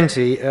page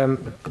 20,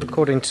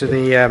 according to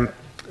the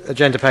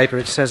agenda paper,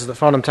 it says that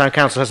Farnham Town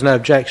Council has no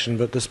objection,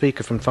 but the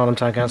speaker from Farnham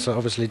Town Council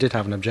obviously did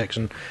have an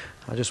objection.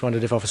 I just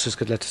wondered if officers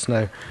could let us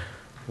know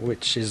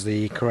which is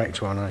the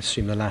correct one. I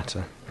assume the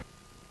latter.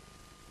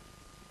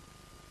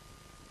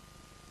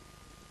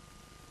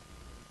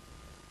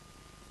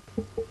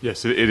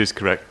 Yes, it is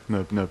correct. No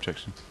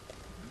objections.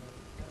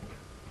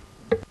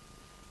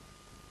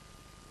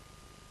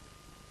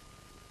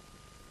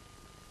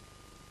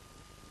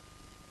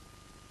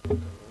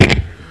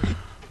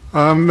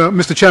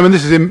 Mr. Chairman,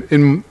 this is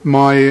in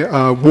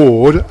my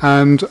ward,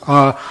 and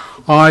I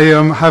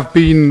have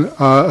been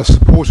a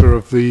supporter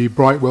of the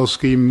Brightwell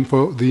scheme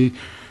for the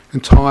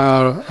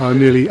entire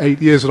nearly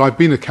 8 years that I've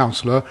been a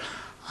councillor,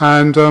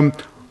 and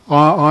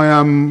I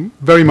am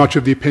very much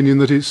of the opinion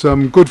that it's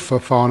good for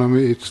Farnham.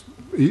 It's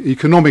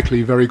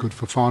economically very good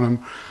for Farnham,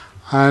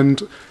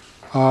 and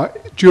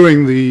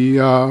during the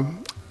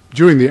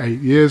 8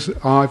 years,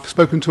 I've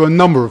spoken to a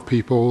number of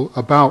people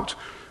about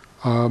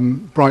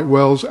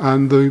Brightwells,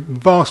 and the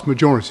vast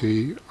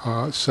majority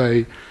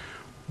say,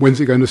 when's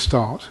it going to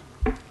start?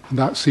 And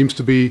that seems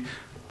to be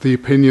the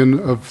opinion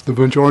of the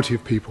majority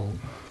of people.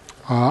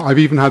 I've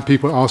even had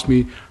people ask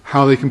me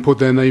how they can put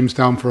their names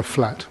down for a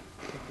flat.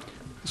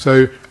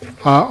 So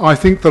I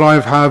think that I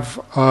have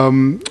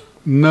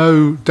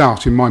no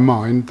doubt in my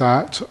mind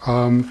that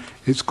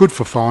it's good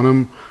for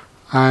Farnham,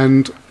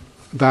 and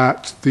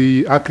that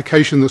the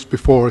application that's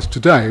before us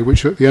today,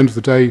 which at the end of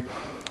the day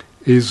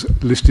is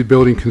listed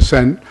building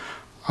consent,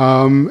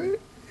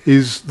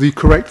 is the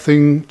correct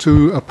thing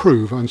to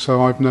approve. And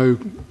so I've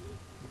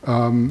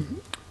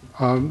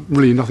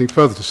really nothing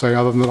further to say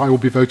other than that I will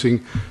be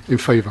voting in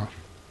favour.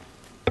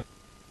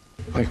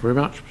 Thank you very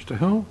much, Mr.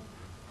 Hill.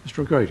 Mr.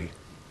 O'Grady.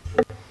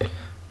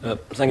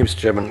 Thank you, Mr.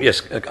 Chairman.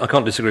 Yes, I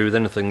can't disagree with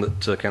anything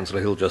that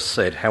Councillor Hill just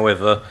said.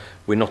 However,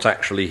 we're not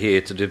actually here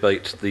to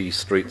debate the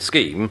street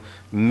scheme,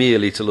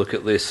 merely to look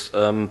at this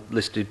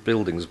listed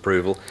buildings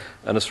approval.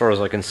 And as far as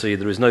I can see,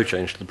 there is no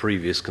change to the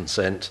previous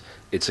consent.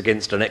 It's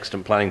against an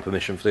extant planning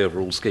permission for the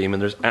overall scheme,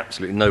 and there's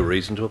absolutely no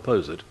reason to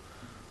oppose it.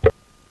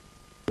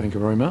 Thank you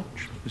very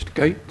much. Mr.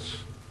 Gates.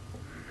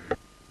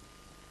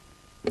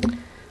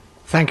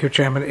 Thank you,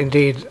 Chairman.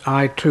 Indeed,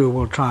 I too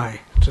will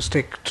try to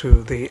stick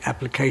to the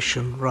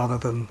application rather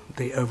than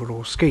the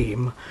overall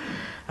scheme.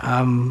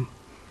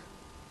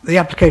 The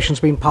application's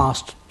been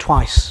passed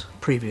twice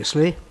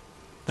previously.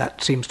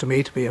 That seems to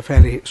me to be a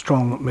fairly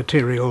strong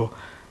material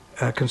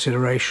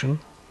consideration.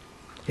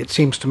 It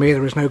seems to me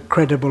there is no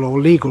credible or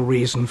legal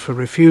reason for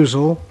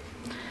refusal.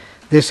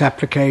 This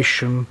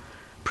application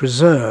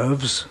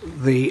preserves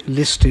the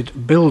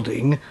listed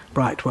building,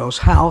 Brightwell's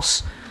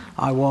House.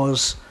 I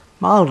was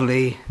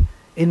mildly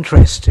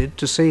interested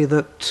to see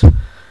that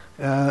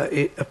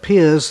it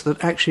appears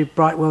that actually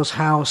Brightwell's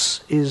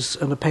House is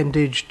an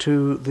appendage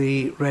to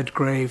the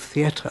Redgrave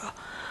Theatre,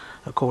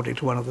 according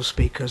to one of the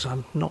speakers.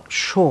 I'm not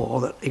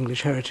sure that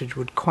English Heritage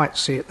would quite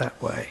see it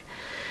that way.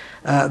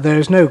 There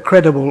is no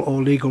credible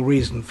or legal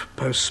reason for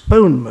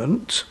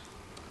postponement,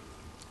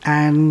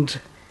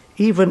 and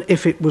even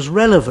if it was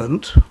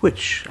relevant,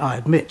 which I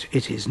admit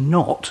it is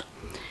not,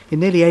 in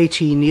nearly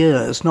 18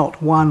 years,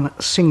 not one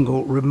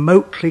single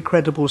remotely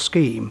credible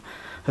scheme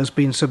has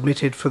been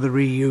submitted for the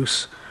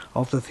reuse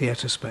of the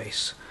theatre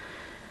space.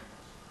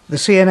 The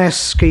CNS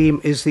scheme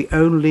is the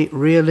only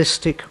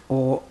realistic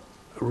or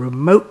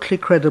remotely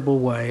credible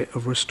way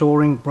of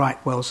restoring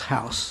Brightwell's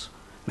House.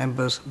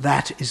 Members,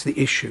 that is the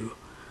issue.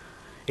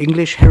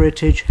 English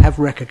Heritage have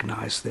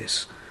recognised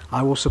this.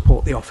 I will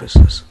support the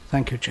officers.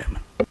 Thank you,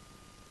 Chairman.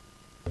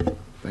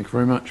 Thank you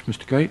very much,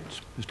 Mr.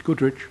 Gates. Mr.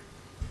 Goodrich.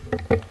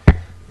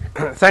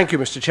 Thank you,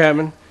 Mr.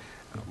 Chairman.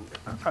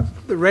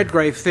 The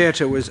Redgrave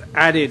Theatre was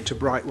added to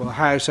Brightwell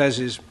House, as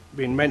has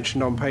been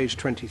mentioned on page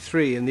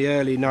 23, in the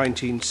early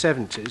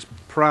 1970s,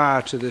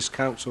 prior to this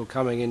council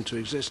coming into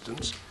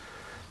existence.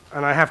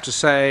 And I have to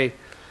say,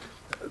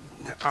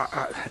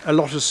 a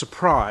lot of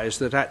surprise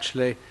that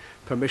actually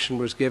permission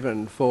was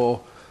given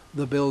for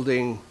the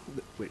building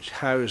which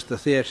housed the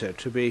theatre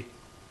to be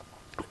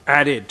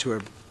added to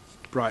a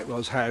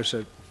Brightwell's House,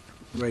 a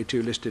Grade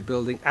 2 listed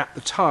building, at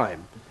the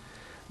time.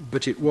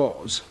 But it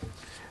was.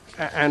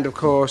 And of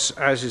course,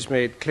 as is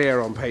made clear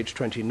on page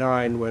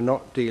 29, we're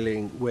not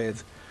dealing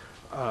with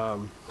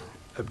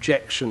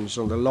objections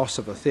on the loss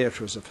of a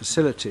theatre as a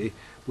facility.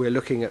 We're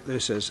looking at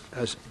this as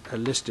a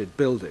listed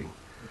building.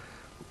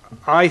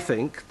 I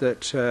think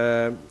that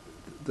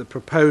the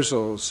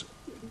proposals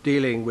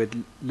dealing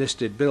with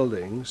listed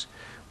buildings,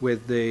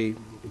 with the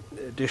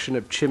addition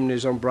of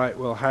chimneys on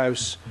Brightwell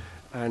House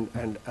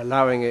and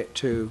allowing it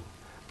to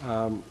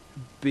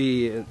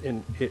be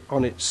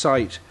on its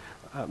site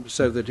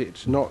so that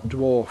it's not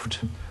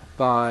dwarfed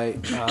by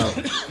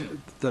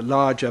the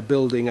larger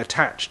building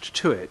attached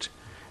to it,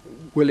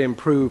 will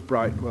improve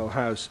Brightwell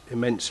House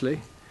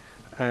immensely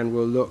and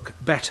will look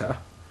better.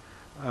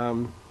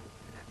 And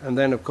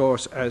then, of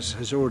course, as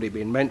has already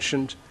been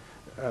mentioned,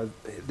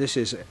 this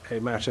is a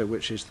matter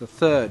which is the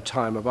third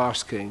time of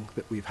asking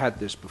that we've had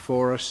this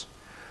before us.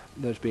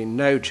 There's been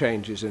no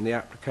changes in the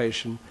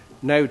application,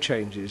 no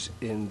changes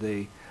in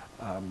the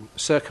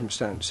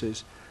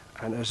circumstances,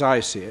 and as I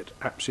see it,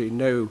 absolutely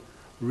no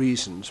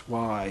reasons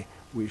why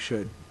we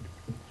should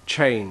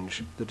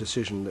change the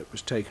decision that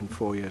was taken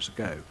 4 years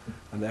ago,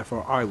 and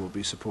therefore I will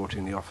be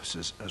supporting the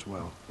officers as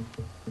well.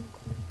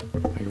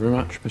 Thank you very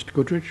much. Mr.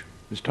 Goodrich.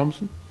 Ms.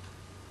 Thompson.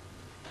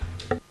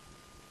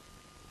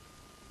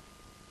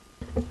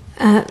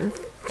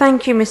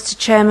 Thank you, Mr.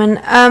 Chairman.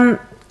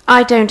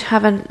 I don't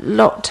have a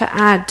lot to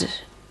add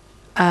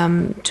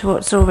to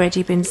what's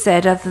already been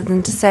said, other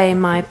than to say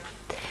my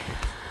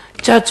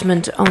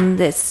judgment on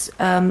this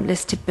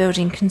listed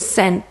building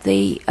consent,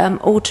 the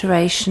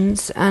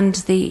alterations and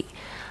the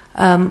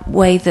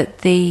way that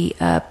the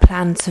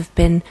plans have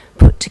been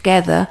put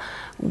together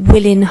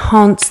will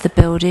enhance the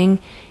building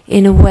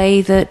in a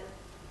way that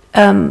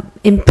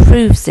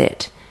improves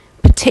it,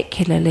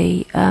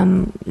 particularly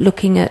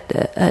looking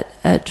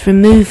at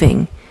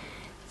removing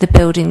the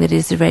building that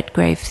is the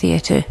Redgrave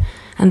Theatre.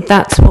 And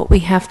that's what we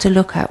have to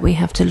look at. We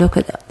have to look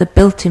at the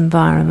built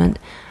environment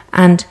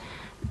and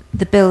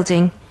the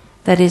building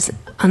that is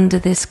under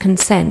this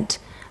consent.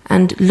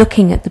 And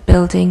looking at the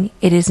building,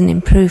 it is an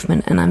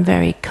improvement, and I'm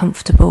very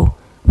comfortable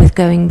with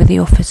going with the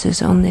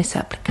officers on this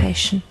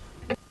application.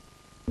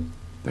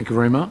 Thank you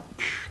very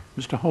much.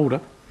 Mr.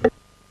 Holder.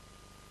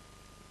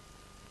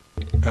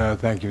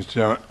 Thank you, Mr.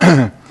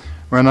 Chairman.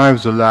 When I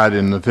was a lad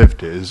in the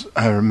 50s,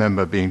 I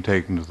remember being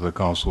taken to the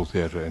Castle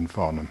Theatre in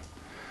Farnham.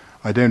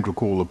 I don't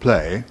recall the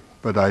play,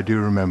 but I do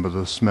remember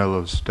the smell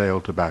of stale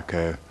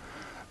tobacco,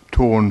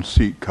 torn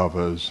seat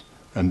covers,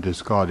 and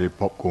discarded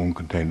popcorn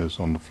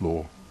containers on the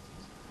floor.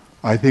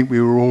 I think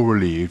we were all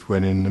relieved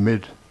when in the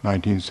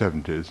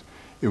mid-1970s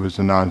it was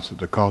announced that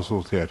the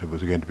Castle Theatre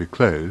was going to be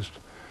closed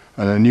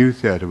and a new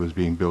theatre was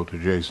being built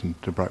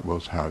adjacent to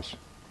Brightwell's House.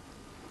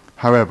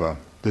 However,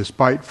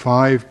 despite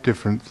 5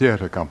 different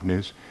theatre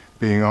companies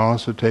being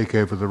asked to take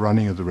over the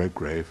running of the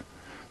Redgrave,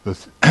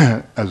 as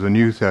the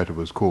new theatre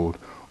was called,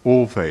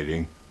 all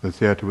failing, the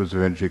theatre was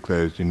eventually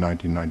closed in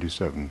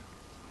 1997.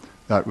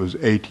 That was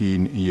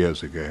 18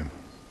 years ago.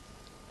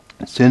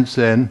 Since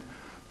then,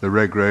 the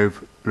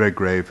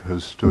Redgrave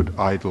has stood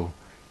idle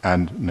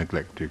and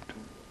neglected.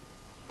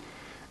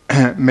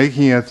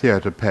 Making a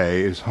theatre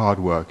pay is hard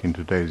work in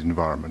today's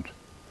environment.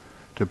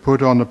 To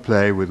put on a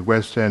play with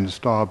West End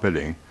star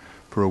billing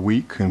for a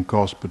week can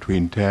cost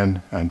between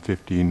 £10,000 and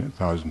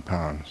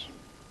 £15,000.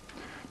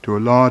 To a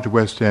large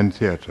West End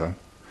theatre,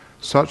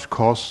 such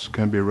costs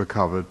can be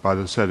recovered by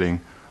the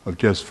selling of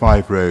just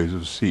 5 rows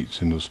of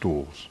seats in the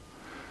stalls.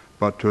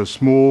 But to a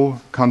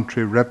small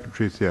country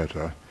repertory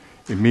theatre,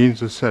 it means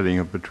the selling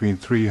of between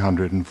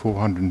 300 and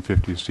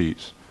 450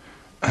 seats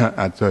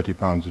at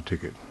 £30 a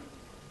ticket.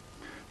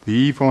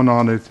 The Yvonne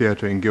Arnaud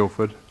Theatre in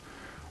Guildford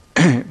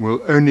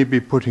will only be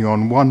putting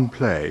on 1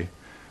 play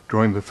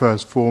during the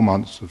first 4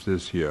 months of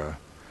this year,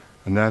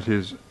 and that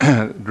is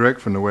direct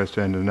from the West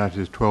End, and that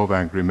is 12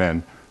 Angry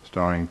Men,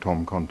 starring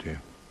Tom Conti.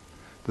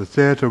 The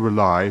theatre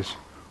relies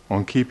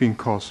on keeping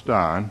costs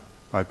down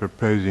by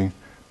producing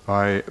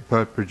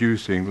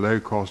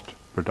low-cost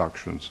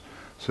productions,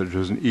 such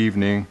as An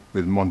Evening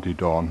with Monty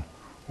Don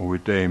or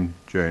with Dame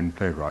Joan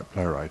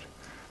playwright,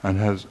 and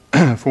has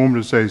formed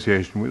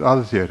association with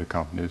other theatre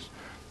companies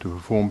to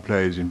perform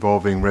plays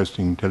involving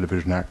resting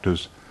television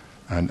actors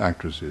and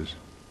actresses.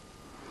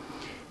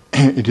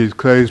 It is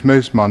closed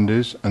most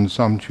Mondays and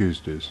some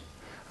Tuesdays,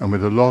 and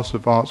with the loss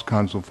of Arts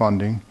Council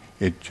funding,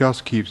 it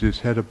just keeps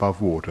its head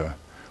above water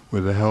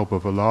with the help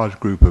of a large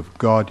group of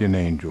guardian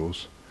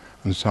angels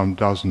and some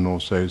dozen or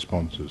so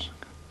sponsors.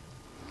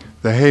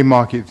 The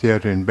Haymarket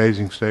Theatre in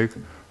Basingstoke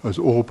has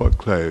all but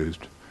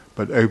closed,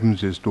 but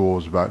opens its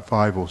doors about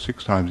 5 or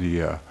 6 times a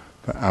year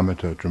for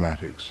amateur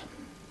dramatics.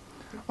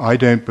 I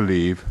don't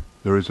believe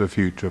there is a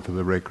future for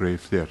the Redgrave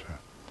Theatre.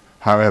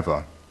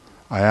 However,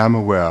 I am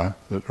aware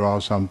that there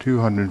are some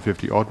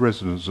 250-odd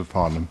residents of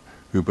Farnham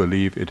who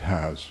believe it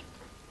has.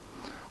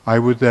 I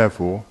would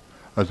therefore,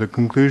 at the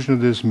conclusion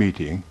of this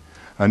meeting,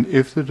 and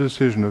if the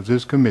decision of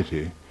this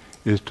committee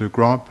is to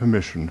grant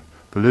permission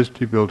for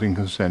listed building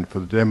consent for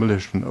the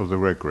demolition of the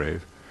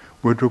Redgrave,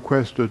 would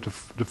request a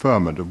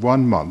deferment of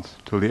 1 month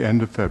till the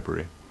end of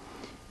February,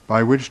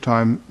 by which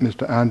time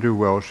Mr. Andrew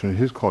Welsh and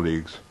his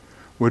colleagues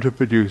would have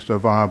produced a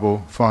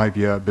viable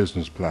 5-year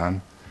business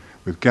plan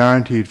with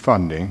guaranteed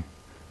funding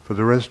for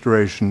the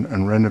restoration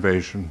and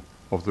renovation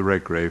of the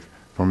Redgrave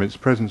from its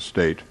present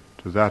state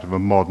to that of a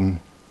modern,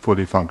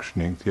 fully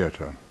functioning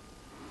theatre.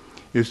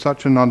 If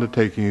such an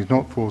undertaking is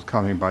not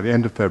forthcoming by the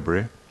end of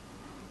February,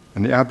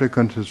 and the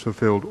applicant has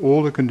fulfilled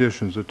all the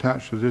conditions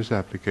attached to this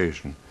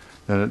application,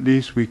 then at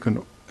least we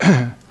can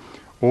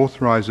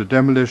authorise the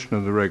demolition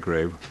of the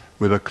Redgrave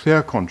with a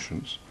clear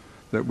conscience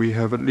that we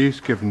have at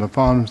least given the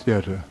Farnham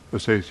Theatre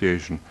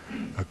Association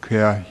a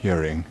clear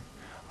hearing.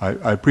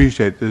 I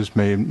appreciate this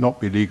may not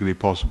be legally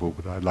possible,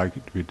 but I'd like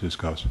it to be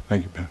discussed.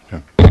 Thank you, Mr.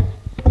 Chairman.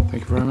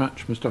 Thank you very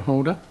much, Mr.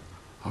 Holder.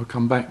 I'll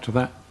come back to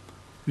that.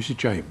 Mrs.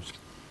 James.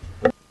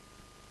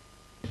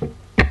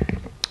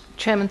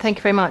 Chairman, thank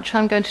you very much.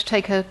 I'm going to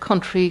take a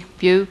contrary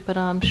view, but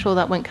I'm sure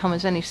that won't come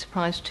as any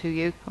surprise to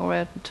you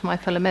or to my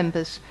fellow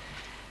members.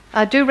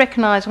 I do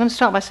recognise, I'm going to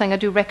start by saying I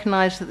do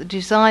recognise that the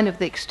design of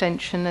the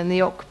extension and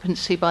the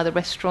occupancy by the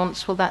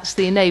restaurants, well, that's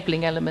the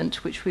enabling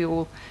element, which we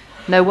all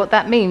know what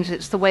that means.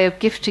 It's the way of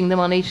gifting the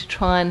money to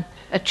try and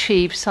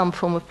achieve some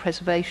form of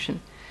preservation.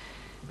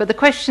 But the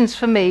questions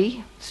for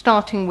me,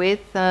 starting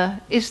with,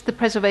 is the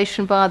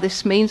preservation via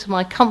this means, am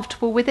I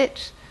comfortable with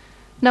it?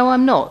 No,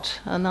 I'm not.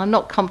 And I'm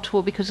not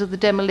comfortable because of the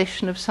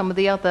demolition of some of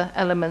the other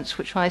elements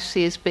which I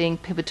see as being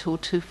pivotal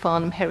to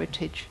Farnham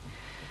heritage.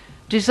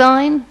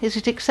 Design, is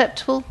it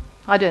acceptable?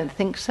 I don't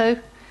think so.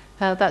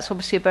 That's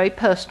obviously a very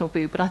personal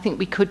view, but I think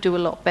we could do a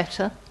lot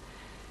better.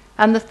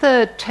 And the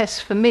third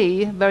test for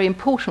me, a very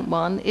important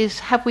one, is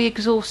have we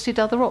exhausted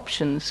other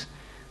options?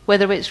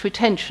 Whether it's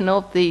retention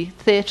of the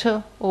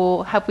theatre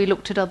or have we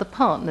looked at other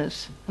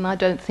partners? And I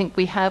don't think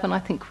we have, and I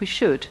think we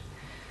should.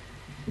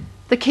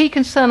 The key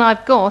concern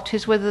I've got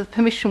is whether the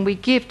permission we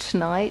give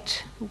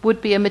tonight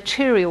would be a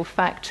material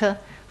factor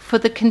for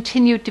the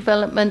continued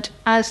development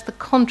as the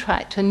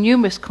contract and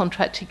numerous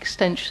contract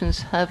extensions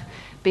have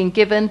been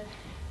given.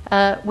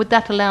 Would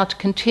that allow to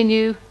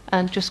continue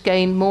and just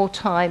gain more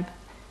time?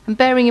 And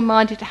bearing in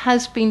mind it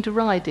has been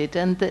derided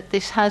and that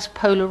this has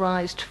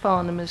polarised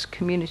Farnham as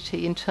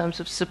community in terms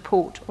of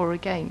support or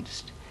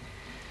against.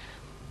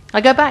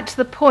 I go back to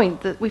the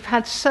point that we've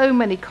had so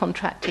many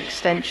contract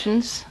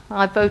extensions.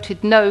 I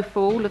voted no for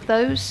all of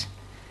those,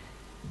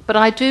 but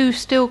I do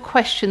still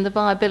question the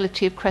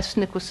viability of Crest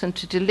Nicholson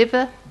to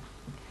deliver,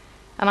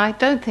 and I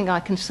don't think I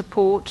can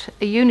support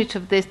a unit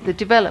of the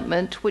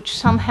development which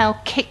somehow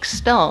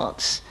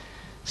kick-starts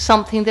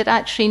something that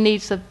actually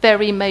needs a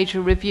very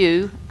major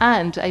review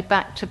and a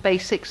back to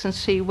basics and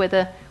see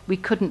whether we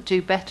couldn't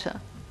do better.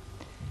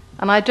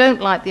 And I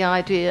don't like the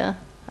idea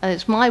And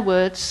it's my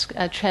words,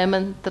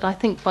 Chairman, that I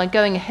think by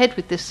going ahead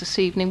with this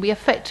evening, we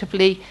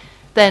effectively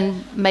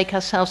then make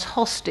ourselves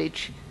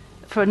hostage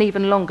for an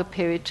even longer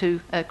period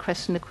to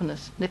Crest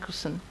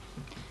Nicholson.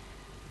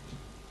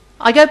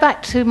 I go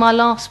back to my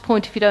last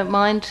point, if you don't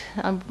mind.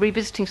 I'm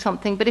revisiting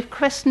something, but if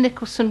Crest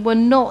Nicholson were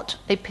not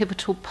a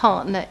pivotal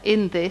partner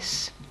in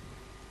this,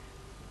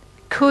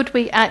 could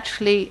we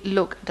actually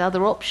look at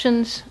other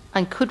options,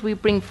 and could we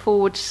bring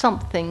forward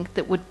something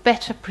that would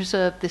better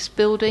preserve this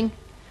building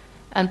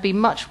and be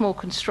much more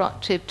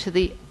constructive to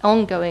the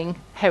ongoing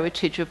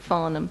heritage of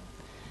Farnham?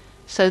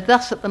 So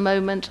thus, at the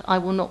moment, I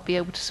will not be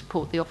able to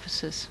support the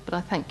officers, but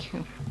I thank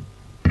you.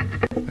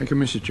 Thank you,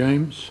 Mrs.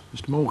 James.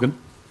 Mr. Morgan.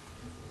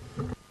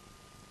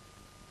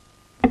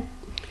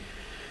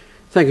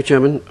 Thank you,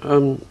 Chairman.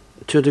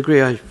 To a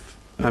degree,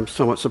 I'm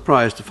somewhat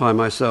surprised to find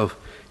myself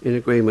in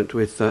agreement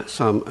with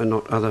some and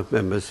not other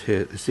members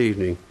here this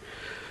evening.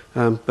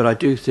 But I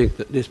do think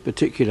that this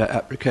particular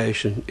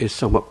application is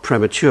somewhat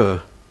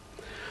premature.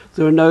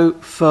 There are no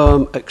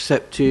firm,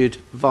 accepted,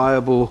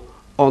 viable,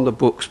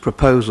 on-the-books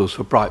proposals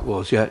for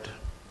Brightwells yet.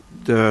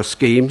 There are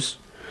schemes,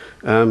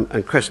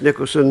 and Crest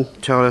Nicholson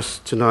tell us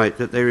tonight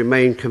that they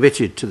remain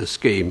committed to the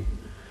scheme.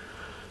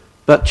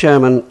 But,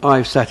 Chairman,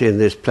 I've sat in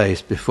this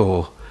place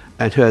before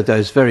and heard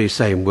those very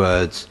same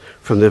words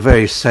from the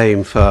very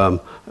same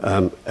firm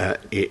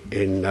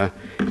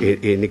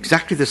in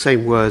exactly the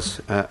same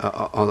words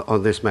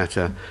on this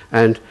matter,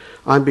 and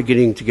I'm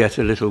beginning to get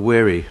a little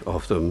weary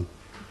of them.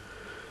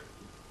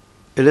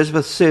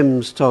 Elizabeth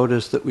Sims told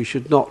us that we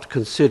should not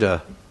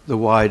consider the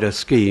wider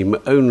scheme,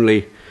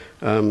 only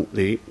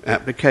the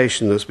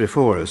application that's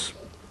before us.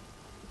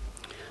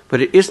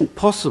 But it isn't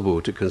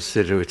possible to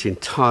consider it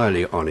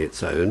entirely on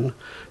its own,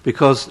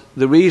 because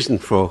the reason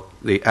for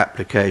the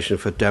application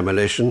for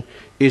demolition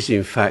is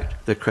in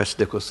fact the Crest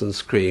Nicholson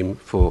scheme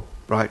for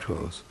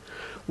Brightwells.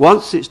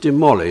 Once it's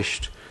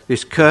demolished,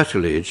 this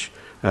curtilage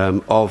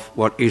of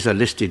what is a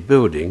listed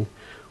building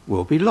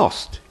will be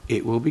lost.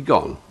 It will be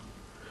gone.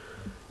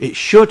 It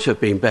should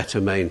have been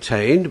better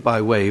maintained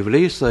by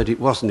Waverley so that it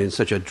wasn't in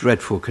such a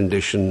dreadful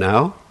condition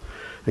now,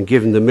 and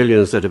given the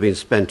millions that have been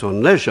spent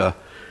on leisure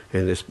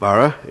in this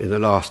borough in the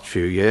last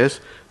few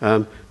years,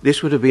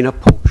 this would have been a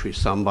paltry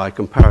sum by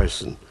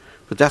comparison.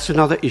 But that's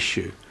another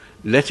issue.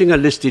 Letting a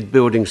listed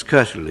building's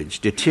curtilage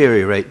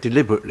deteriorate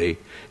deliberately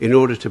in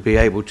order to be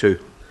able to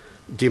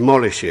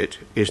demolish it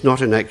is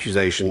not an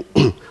accusation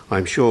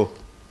I'm sure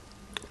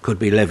could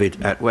be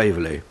levied at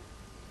Waverley.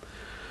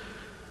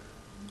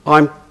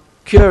 I'm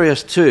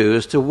curious too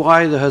as to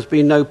why there has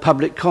been no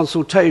public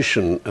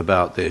consultation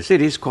about this.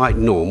 It is quite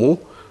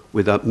normal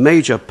with a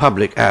major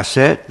public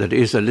asset that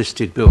is a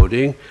listed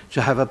building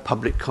to have a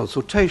public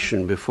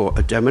consultation before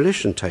a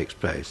demolition takes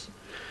place.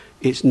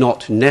 It's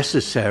not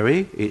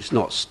necessary, it's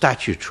not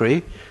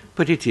statutory,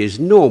 but it is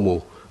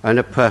normal and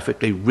a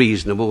perfectly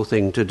reasonable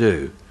thing to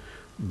do.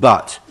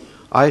 But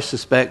I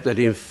suspect that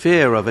in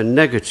fear of a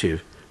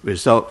negative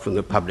result from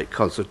the public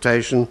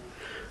consultation,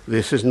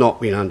 this has not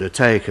been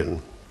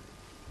undertaken.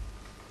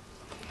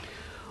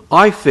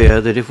 I fear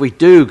that if we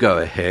do go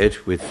ahead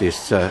with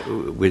this,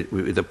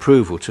 with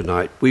approval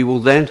tonight, we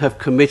will then have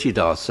committed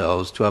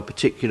ourselves to a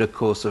particular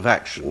course of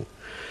action,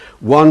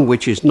 one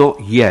which is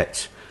not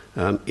yet,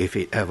 if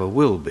it ever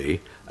will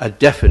be, a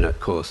definite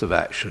course of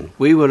action.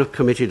 We will have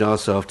committed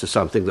ourselves to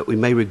something that we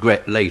may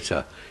regret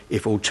later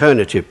if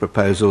alternative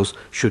proposals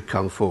should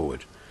come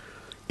forward.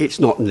 It's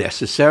not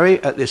necessary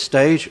at this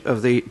stage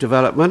of the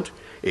development.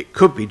 It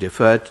could be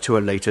deferred to a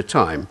later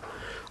time.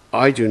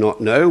 I do not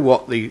know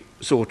what the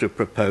sort of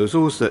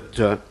proposals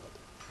that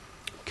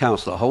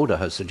Councillor Holder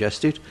has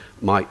suggested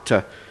how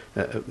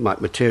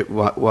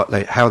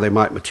they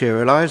might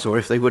materialise, or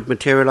if they would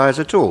materialise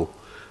at all.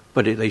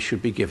 But they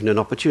should be given an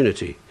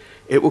opportunity.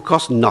 It will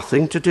cost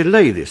nothing to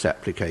delay this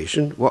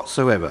application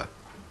whatsoever.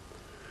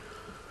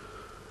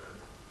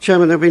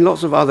 Chairman, there have been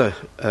lots of other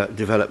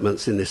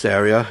developments in this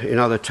area, in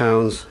other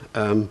towns,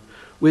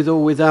 with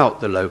or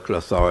without the local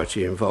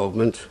authority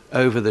involvement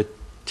over the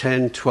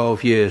 10,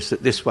 12 years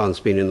that this one's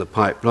been in the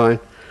pipeline,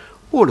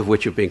 all of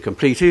which have been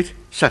completed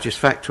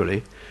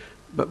satisfactorily,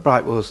 but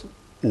Brightwells,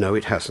 no,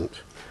 it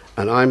hasn't.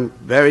 And I'm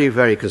very,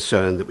 very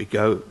concerned that we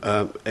go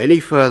any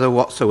further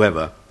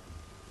whatsoever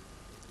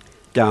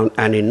down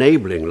an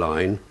enabling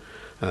line,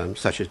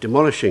 such as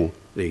demolishing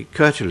the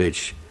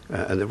curtilage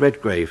and the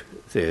Redgrave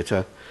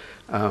Theatre,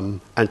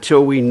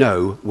 until we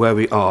know where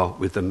we are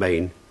with the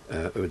main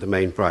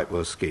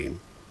Brightwells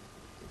scheme.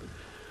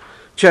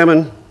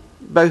 Chairman,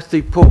 both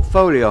the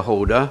portfolio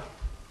holder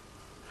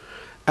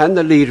and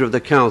the leader of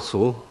the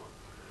council,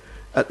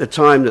 at the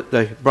time that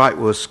the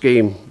Brightwells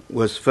scheme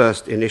was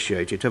first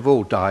initiated, have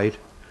all died.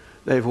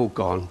 They've all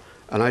gone.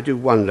 And I do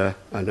wonder,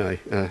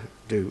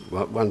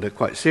 wonder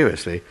quite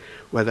seriously,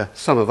 whether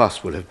some of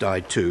us will have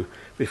died too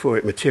before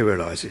it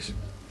materialises.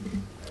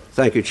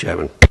 Thank you,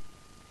 Chairman.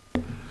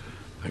 Thank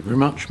you very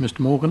much, Mr.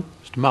 Morgan.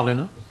 Mr.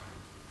 Mulliner.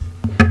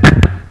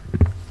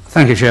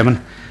 Thank you,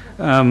 Chairman.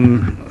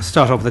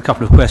 Start off with a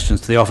couple of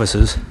questions to the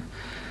officers.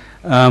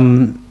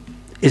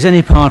 Is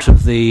any part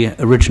of the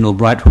original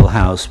Brightwell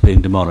house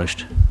being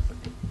demolished?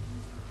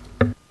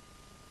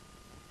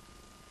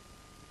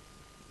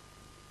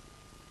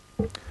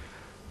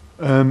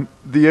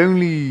 The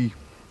only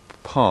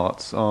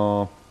parts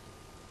are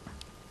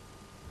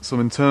some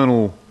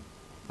internal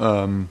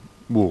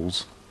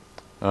walls,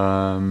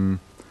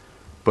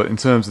 but in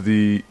terms of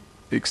the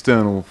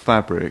external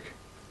fabric,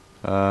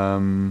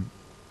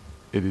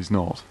 it is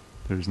not.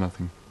 There is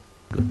nothing.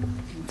 Good.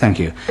 Thank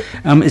you.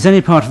 Is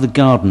any part of the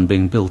garden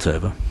being built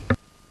over?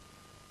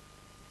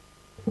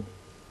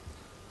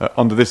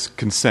 Under this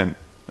consent,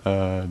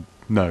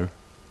 no,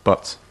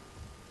 but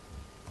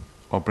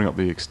I'll bring up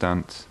the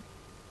extant.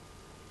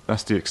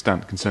 That's the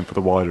extant consent for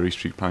the wider East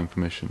Street planning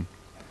permission.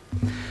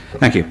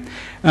 Thank you.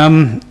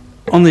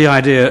 On the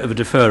idea of a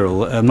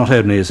deferral, not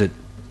only is it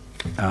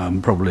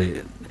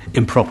probably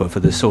improper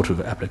for this sort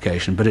of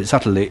application, but it's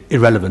utterly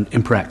irrelevant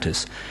in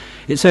practice.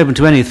 It's open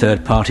to any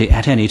third party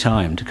at any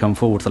time to come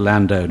forward to the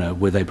landowner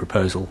with a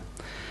proposal.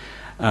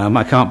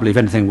 I can't believe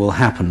anything will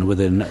happen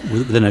within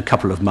a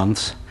couple of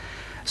months.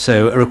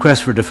 So a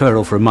request for a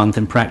deferral for a month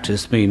in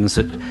practice means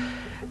that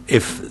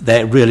if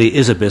there really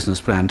is a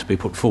business plan to be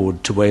put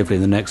forward to Waverley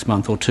in the next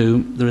month or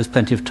two, there is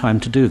plenty of time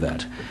to do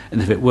that.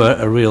 And if it were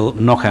a real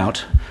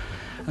knockout,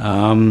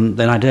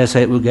 then I dare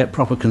say it will get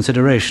proper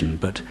consideration.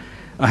 But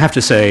I have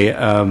to say,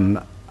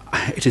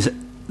 there's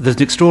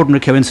an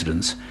extraordinary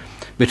coincidence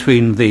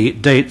between the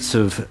dates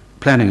of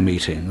planning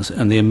meetings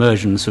and the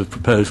emergence of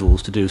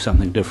proposals to do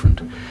something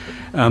different.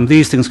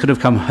 These things could have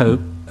come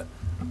home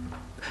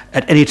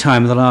at any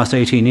time in the last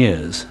 18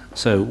 years,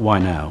 so why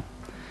now?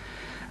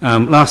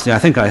 Lastly, I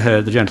think I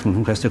heard the gentleman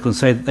from Crest Nicholson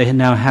say that they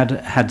now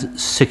had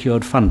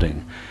secured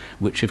funding,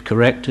 which, if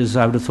correct, is,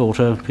 I would have thought,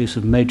 a piece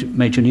of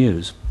major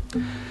news.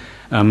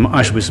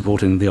 I shall be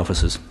supporting the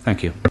officers.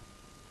 Thank you.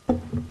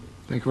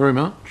 Thank you very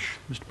much.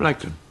 Mr.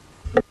 Blagden.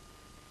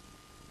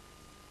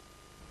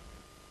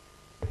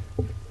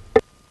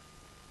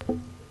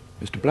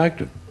 Mr.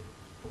 Blagden.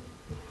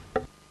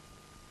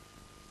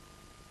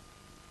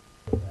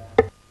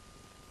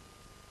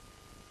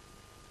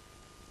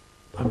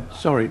 I'm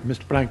sorry,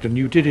 Mr. Blagden,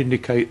 you did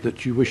indicate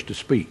that you wish to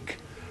speak,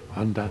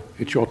 and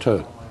it's your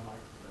turn.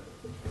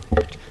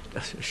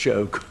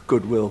 Show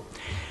goodwill.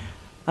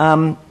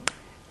 There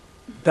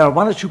are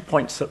one or two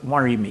points that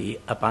worry me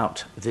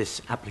about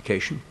this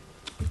application,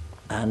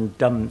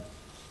 and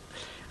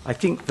I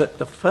think that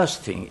the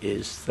first thing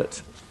is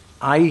that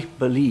I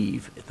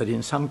believe that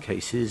in some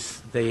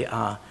cases they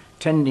are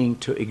tending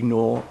to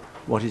ignore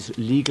what is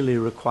legally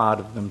required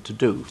of them to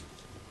do.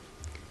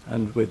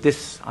 And with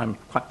this, I'm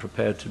quite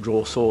prepared to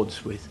draw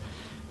swords with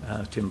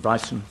Tim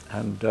Bryson,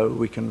 and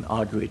we can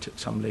argue it at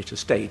some later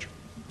stage.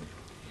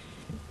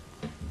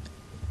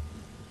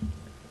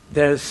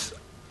 There's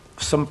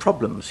some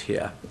problems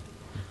here.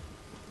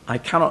 I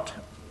cannot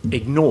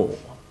ignore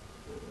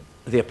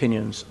the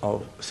opinions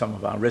of some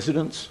of our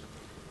residents,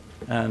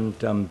 and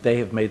they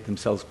have made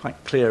themselves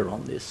quite clear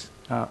on this.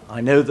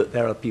 I know that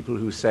there are people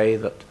who say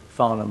that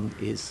Farnham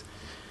is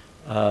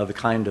the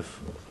kind of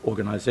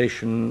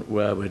organisation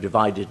where we're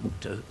divided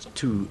into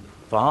two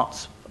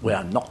parts. We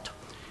are not.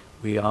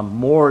 We are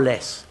more or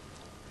less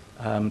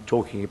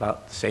talking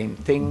about the same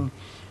thing.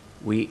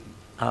 We,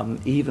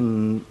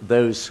 even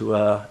those who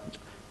are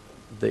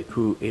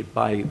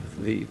by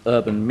the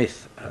urban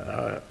myth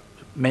are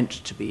meant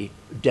to be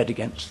dead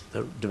against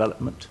the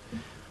development,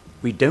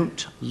 we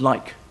don't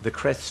like the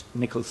Crest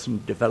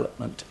Nicholson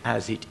development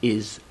as it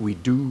is. We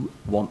do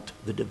want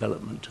the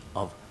development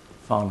of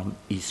Farnham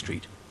East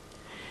Street.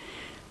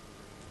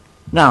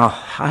 Now,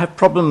 I have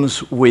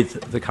problems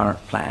with the current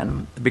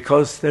plan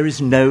because there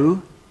is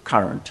no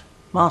current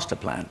master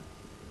plan.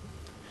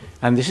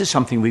 And this is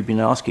something we've been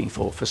asking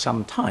for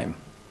some time.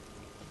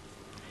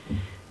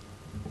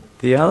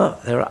 There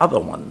are other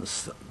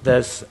ones.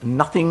 There's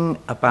nothing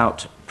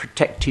about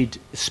protected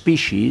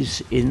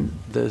species in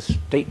the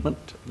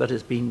statement that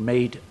has been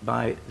made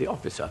by the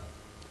officer.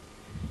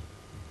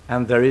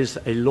 And there is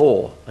a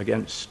law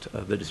against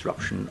the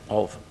disruption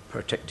of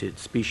protected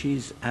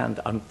species, and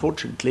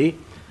unfortunately,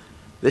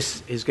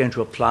 this is going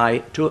to apply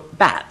to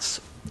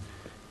bats.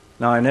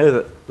 Now, I know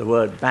that the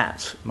word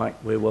bats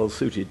might be well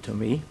suited to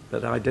me,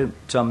 but I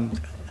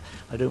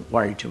don't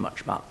worry too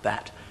much about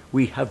that.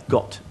 We have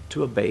got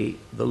to obey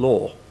the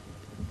law.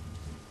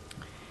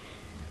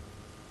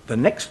 The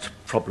next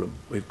problem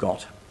we've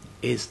got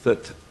is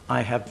that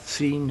I have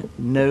seen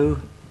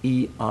no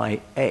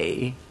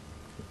EIA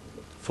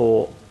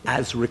for,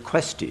 as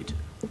requested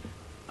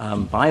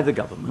by the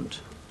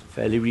government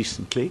fairly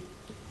recently.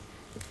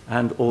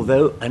 And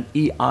although an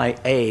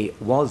EIA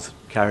was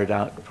carried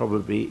out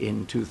probably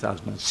in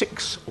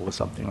 2006 or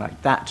something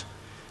like that,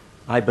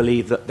 I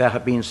believe that there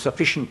have been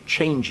sufficient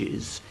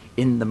changes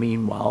in the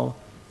meanwhile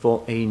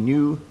for a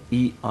new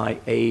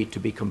EIA to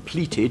be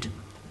completed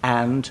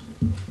and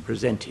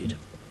presented.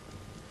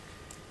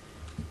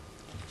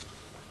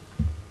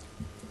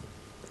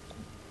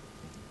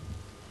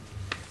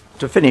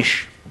 To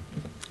finish,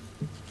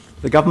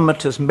 the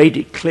government has made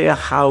it clear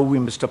how we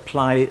must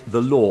apply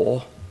the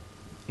law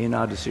in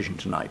our decision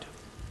tonight.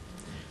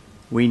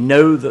 we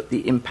know that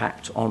the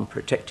impact on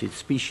protected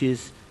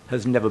species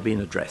has never been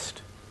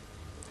addressed.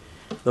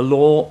 The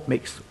law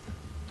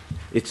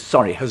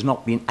has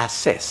not been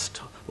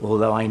assessed,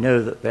 although I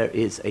know that there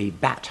is a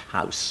bat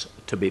house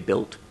to be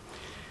built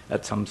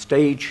at some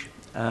stage,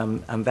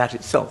 and that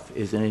itself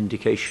is an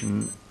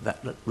indication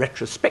that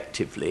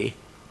retrospectively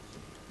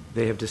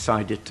they have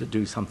decided to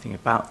do something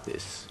about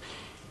this.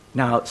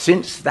 Now,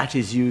 since that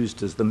is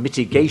used as the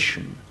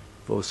mitigation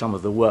for some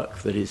of the work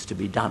that is to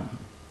be done,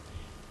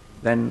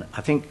 then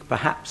I think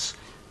perhaps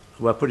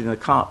we're putting the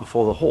cart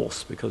before the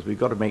horse, because we've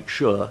got to make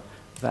sure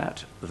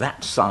that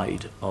that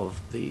side of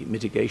the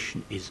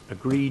mitigation is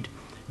agreed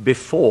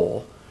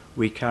before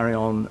we carry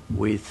on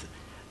with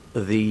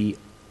the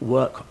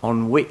work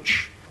on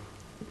which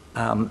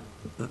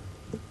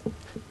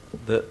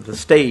the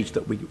stage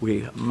that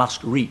we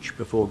must reach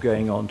before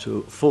going on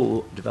to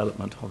full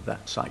development of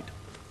that site.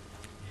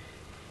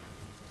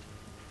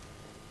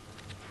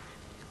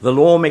 The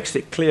law makes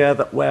it clear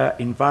that where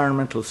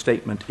environmental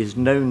statement is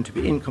known to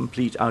be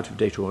incomplete, out of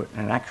date or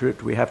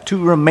inaccurate, we have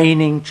two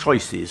remaining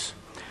choices.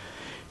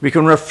 We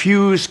can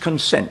refuse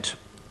consent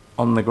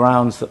on the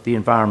grounds that the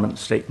environment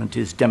statement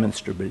is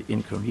demonstrably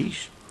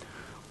incomplete,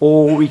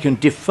 or we can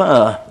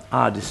defer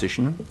our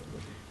decision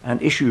and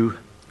issue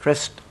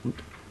Crest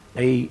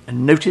a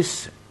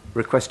notice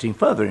requesting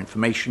further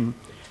information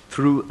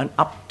through an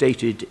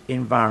updated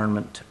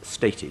environment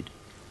statement.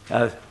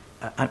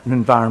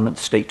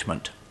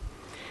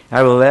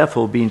 I will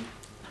therefore be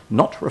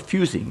not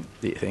refusing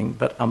the thing,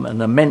 but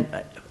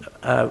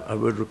I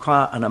would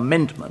require an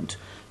amendment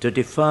to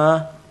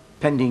defer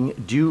pending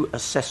due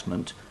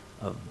assessment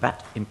of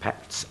VAT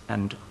impacts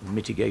and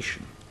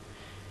mitigation.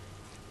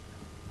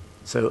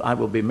 So I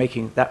will be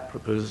making that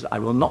proposal. I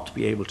will not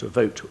be able to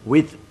vote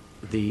with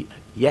the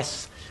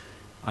yes.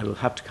 I will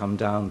have to come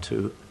down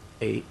to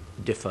a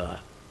defer.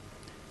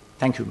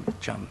 Thank you, Mr.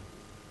 Chairman.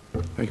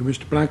 Thank you,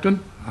 Mr. Blagden.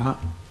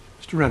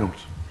 Mr.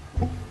 Reynolds.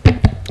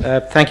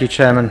 Thank you,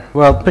 Chairman.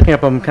 Well, picking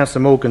up on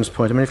Councillor Morgan's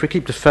point, I mean, if we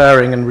keep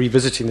deferring and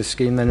revisiting the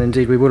scheme, then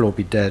indeed we will all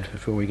be dead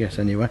before we get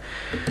anywhere.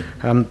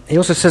 He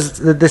also says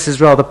that this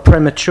is rather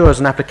premature as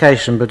an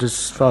application, but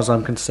as far as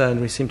I'm concerned,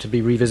 we seem to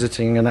be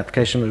revisiting an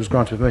application that was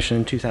granted permission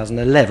in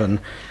 2011,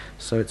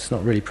 so it's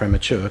not really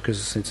premature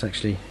because it's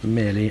actually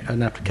merely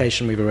an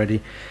application we've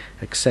already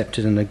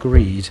accepted and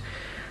agreed.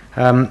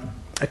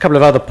 A couple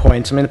of other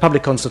points. I mean, the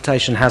public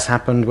consultation has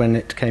happened when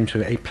it came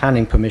to a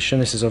planning permission.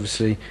 This is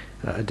obviously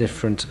a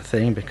different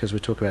thing because we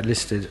talk about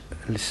listed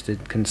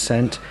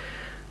consent.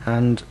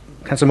 And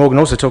Councillor Morgan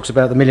also talks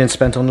about the millions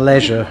spent on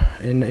leisure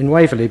in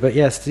Waverley. But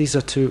yes, these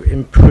are to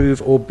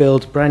improve or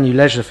build brand new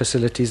leisure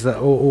facilities that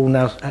are all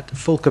now at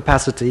full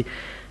capacity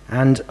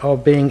and are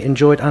being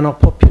enjoyed and are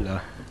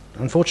popular.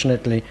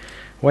 Unfortunately,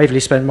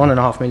 Waverley spent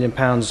 £1.5 million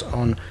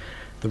on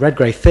the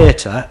Redgrave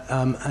Theatre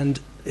and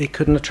it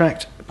couldn't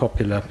attract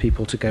popular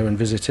people to go and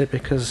visit it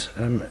because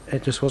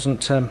it just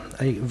wasn't a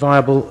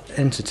viable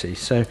entity.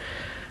 So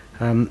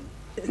in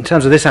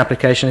terms of this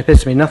application, it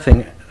appears to me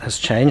nothing has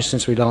changed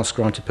since we last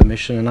granted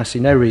permission, and I see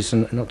no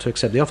reason not to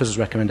accept the officer's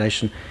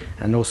recommendation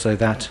and also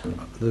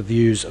the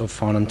views of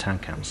Farnham Town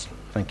Council.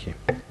 Thank you.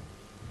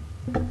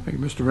 Thank you,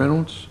 Mr.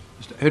 Reynolds.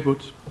 Mr.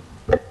 Edwards.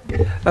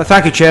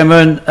 Thank you,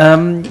 Chairman.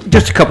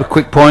 Just a couple of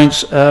quick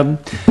points.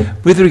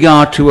 With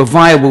regard to a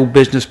viable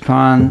business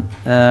plan,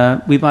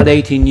 we've had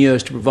 18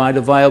 years to provide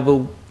a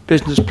viable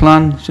business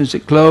plan since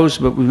it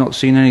closed, but we've not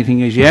seen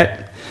anything as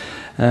yet.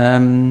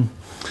 And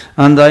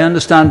I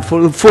understand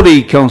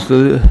fully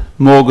Councillor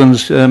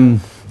Morgan's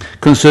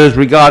concerns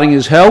regarding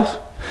his health.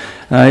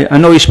 I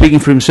know he's speaking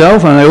for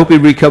himself, and I hope he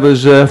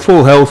recovers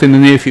full health in the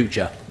near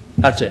future.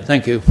 That's it.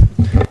 Thank you.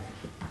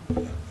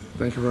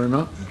 Thank you very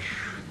much.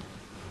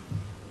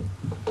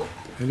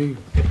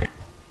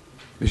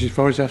 Mrs.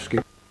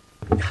 Forezewski.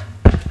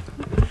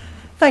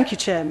 Thank you,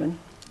 Chairman.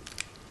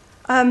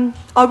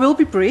 I will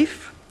be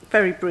brief,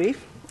 very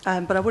brief,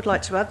 but I would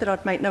like to add that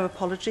I'd make no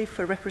apology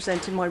for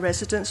representing my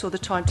residents or the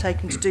time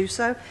taken to do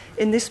so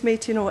in this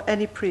meeting or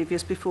any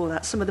previous before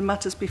that. Some of the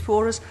matters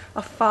before us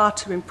are far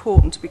too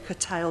important to be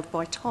curtailed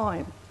by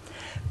time.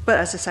 But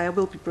as I say, I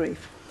will be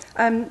brief.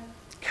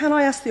 Can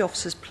I ask the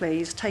officers,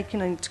 please, taking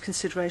into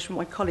consideration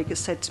what my colleague has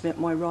said to me at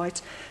my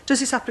right, does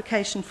this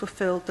application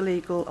fulfil the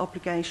legal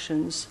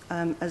obligations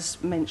as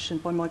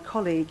mentioned by my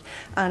colleague,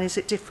 and is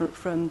it different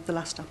from the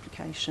last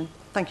application?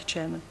 Thank you,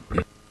 Chairman.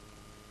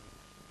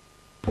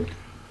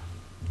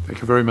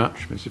 Thank you very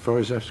much, Mr.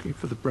 Forezewski,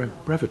 for the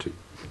brevity.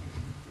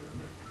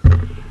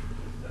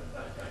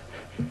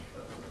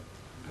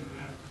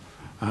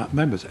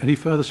 Members, any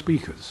further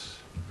speakers?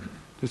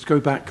 Let's go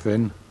back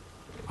then.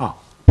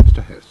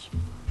 Mr. Hess.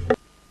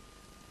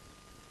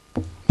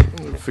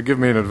 Forgive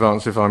me in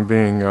advance if I'm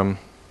being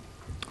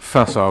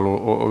facile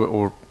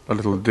or a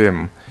little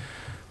dim,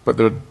 but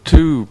there are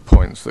 2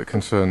 points that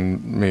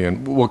concern me,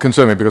 and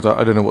concern me because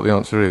I don't know what the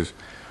answer is.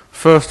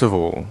 First of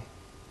all,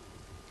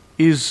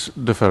 is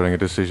deferring a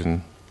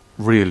decision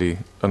really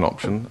an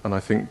option? And I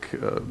think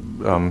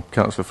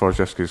Councillor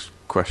Forezewski's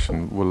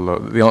question will,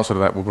 the answer to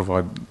that will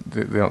provide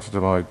the answer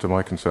to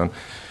my concern.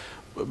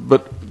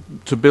 But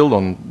to build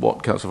on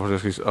what Councillor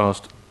Wojciechowski's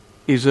asked,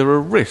 is there a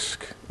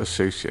risk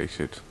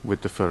associated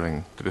with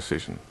deferring the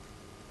decision?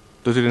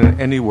 Does it in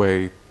any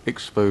way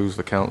expose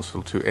the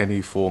council to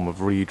any form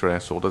of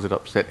redress, or does it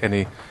upset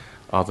any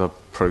other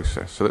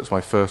process? So that's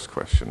my first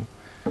question.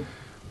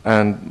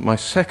 And my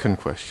second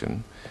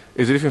question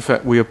is that if in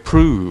fact we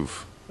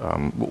approve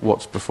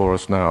what's before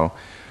us now,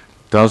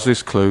 does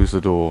this close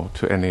the door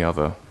to any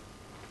other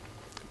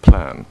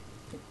plan?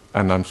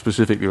 And I'm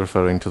specifically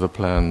referring to the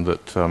plan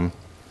that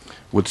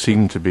would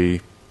seem to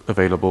be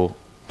available,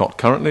 not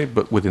currently,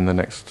 but within the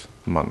next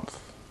month.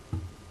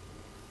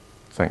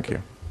 Thank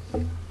you.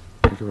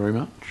 Thank you very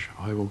much.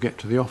 I will get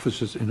to the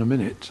officers in a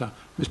minute.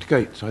 Mr.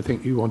 Gates, I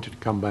think you wanted to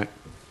come back.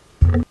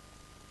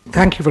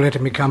 Thank you for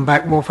letting me come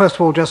back. Well, first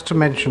of all, just to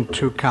mention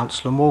to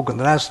Councillor Morgan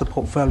that as the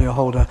portfolio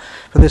holder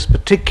for this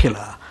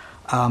particular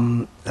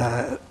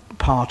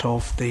part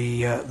of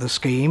the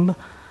scheme,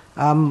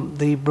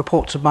 the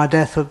reports of my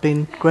death have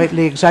been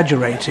greatly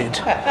exaggerated.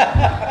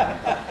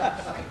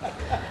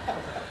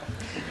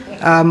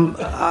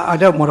 I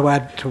don't want to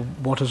add to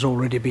what has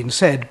already been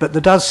said, but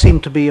there does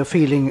seem to be a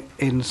feeling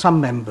in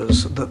some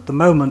members that the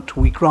moment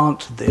we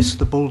grant this,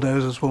 the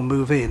bulldozers will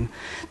move in.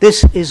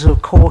 This is,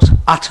 of course,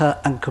 utter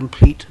and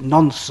complete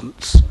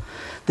nonsense.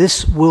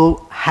 This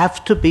will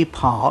have to be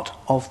part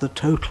of the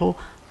total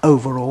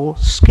overall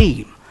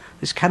scheme.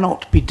 This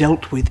cannot be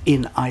dealt with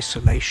in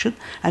isolation,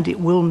 and it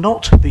will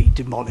not be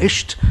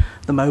demolished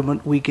the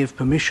moment we give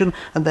permission,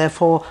 and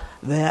therefore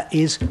there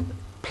is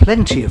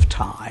plenty of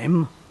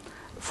time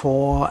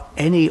for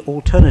any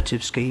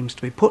alternative schemes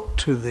to be put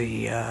to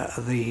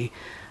the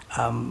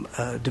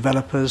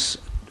developers,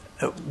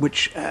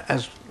 which,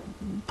 as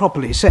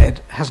properly said,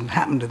 hasn't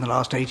happened in the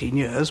last 18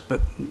 years, but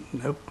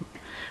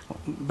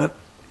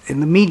in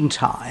the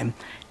meantime,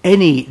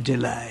 any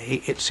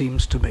delay, it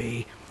seems to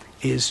me,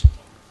 is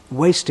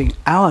wasting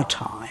our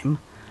time,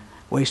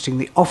 wasting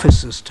the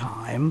officers'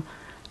 time,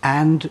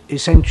 and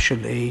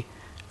essentially,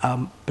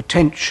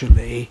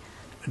 potentially,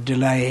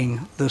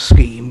 delaying the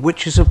scheme,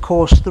 which is, of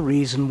course, the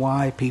reason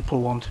why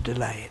people want to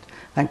delay it.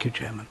 Thank you,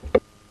 Chairman.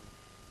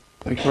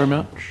 Thank you very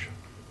much.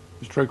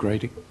 Mr.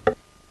 O'Grady.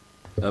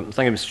 Thank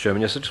you, Mr.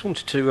 Chairman. Yes, I just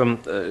wanted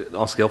to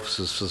ask the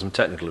officers for some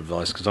technical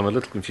advice, because I'm a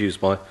little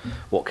confused by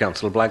what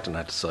Councillor Blagden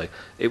had to say.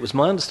 It was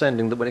my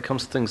understanding that when it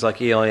comes to things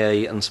like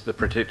EIA and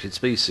protected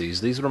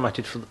species, these are a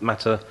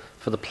matter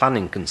for the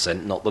planning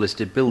consent, not the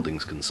listed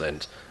buildings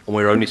consent, and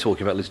we're only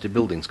talking about listed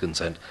buildings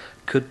consent.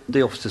 Could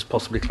the officers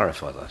possibly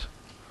clarify that?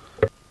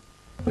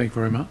 Thank you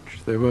very much.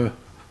 There were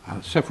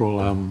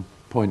several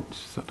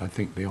points that I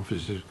think the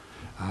officers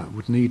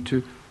would need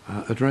to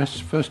address.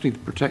 Firstly, the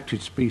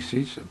protected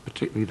species,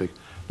 particularly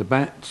the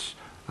bats,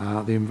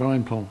 the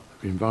environmental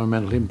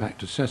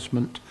impact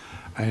assessment,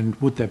 and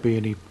would there be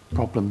any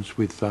problems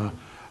with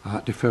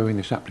deferring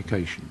this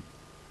application?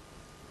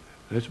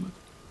 Elizabeth?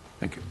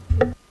 Thank you.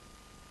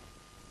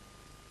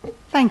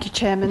 Thank you,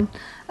 Chairman.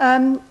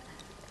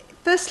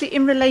 Firstly,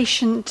 in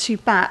relation to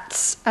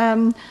bats,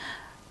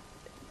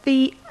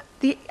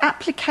 the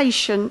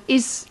application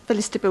is for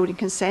listed building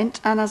consent,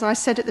 and as I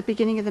said at the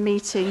beginning of the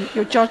meeting,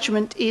 your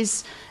judgment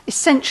is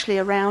essentially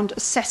around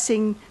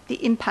assessing the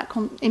impact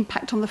on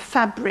the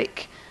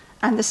fabric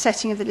and the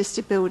setting of the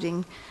listed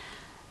building.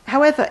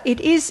 However, it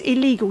is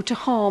illegal to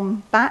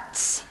harm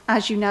bats,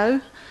 as you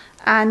know,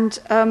 and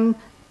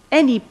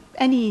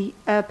any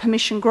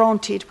permission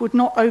granted would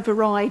not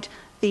override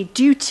the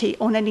duty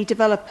on any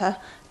developer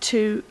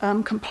to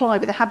comply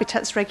with the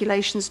habitats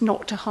regulations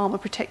not to harm a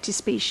protected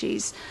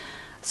species.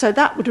 So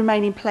that would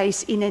remain in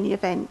place in any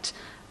event.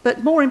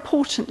 But more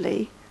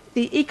importantly,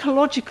 the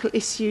ecological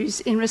issues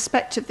in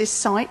respect of this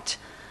site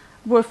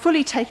were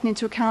fully taken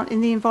into account in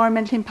the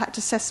environmental impact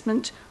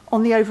assessment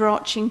on the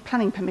overarching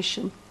planning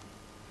permission.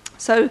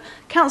 So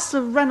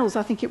Councillor Reynolds,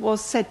 I think it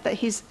was, said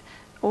that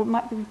or it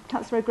might be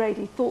Councillor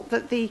O'Grady, thought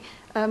that the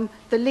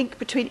link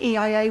between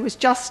EIA was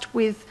just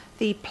with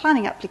the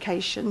planning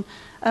application.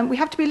 We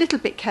have to be a little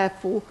bit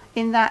careful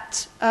in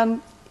that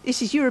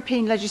this is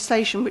European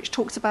legislation which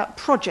talks about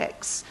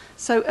projects.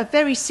 So a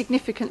very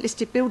significant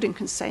listed building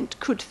consent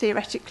could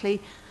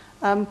theoretically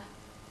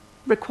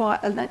require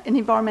an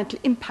environmental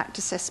impact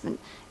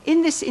assessment.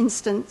 In this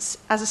instance,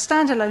 as a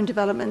standalone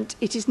development,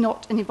 it is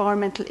not an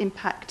environmental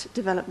impact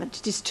development.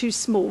 It is too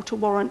small to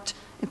warrant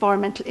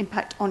environmental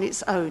impact on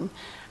its own.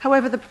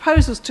 However, the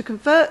proposals to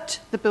convert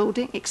the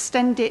building,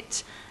 extend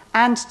it,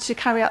 and to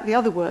carry out the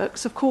other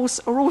works, of course,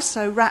 are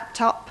also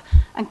wrapped up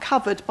and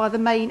covered by the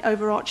main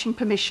overarching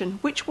permission,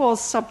 which was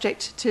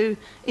subject to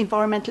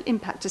environmental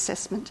impact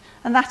assessment,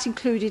 and that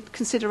included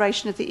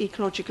consideration of the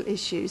ecological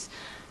issues.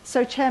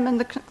 So, Chairman,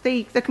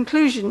 the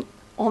conclusion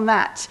on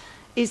that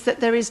is that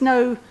there is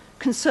no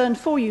concern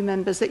for you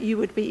members that you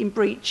would be in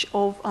breach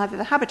of either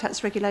the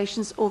habitats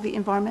regulations or the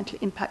environmental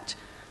impact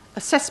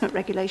assessment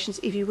regulations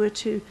if you were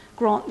to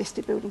grant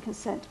listed building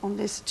consent on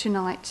this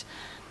tonight.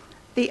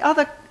 The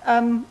other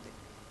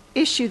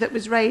issue that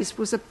was raised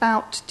was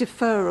about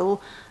deferral.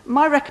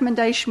 My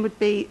recommendation would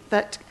be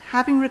that,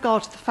 having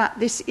regard to the fact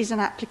this is an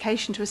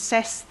application to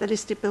assess the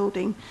listed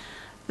building,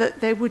 that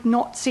there would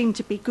not seem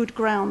to be good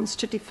grounds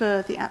to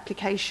defer the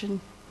application.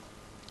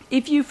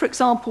 If you, for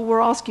example,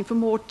 were asking for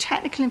more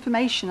technical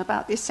information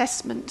about the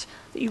assessment,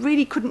 that you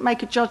really couldn't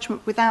make a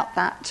judgment without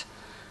that,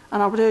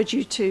 and I would urge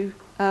you to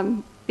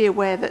be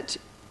aware that,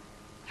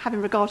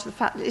 having regard to the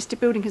fact that listed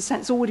building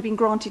consent has already been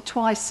granted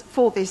twice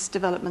for this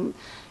development,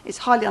 it's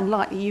highly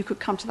unlikely you could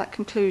come to that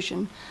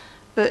conclusion.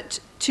 But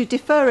to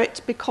defer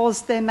it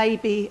because there may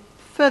be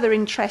further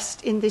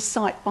interest in this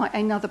site by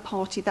another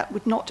party, that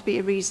would not be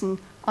a reason,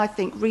 I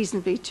think,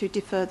 reasonably to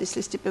defer this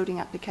listed building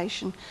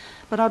application.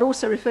 But I'd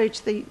also refer you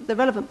to the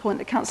relevant point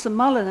that Councillor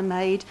Mulliner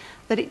made,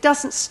 that it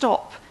doesn't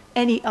stop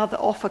any other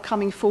offer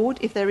coming forward,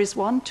 if there is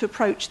one, to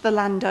approach the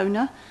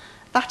landowner.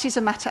 That is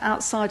a matter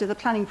outside of the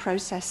planning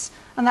process,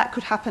 and that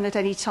could happen at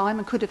any time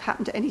and could have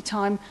happened at any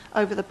time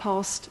over the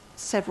past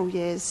several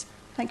years.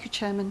 Thank you,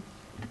 Chairman.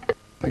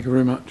 Thank you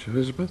very much,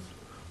 Elizabeth.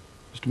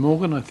 Mr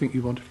Morgan, I think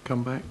you wanted to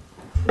come back.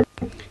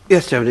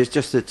 Yes, Chairman, it's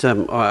just that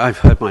I've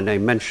heard my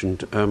name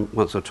mentioned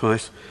once or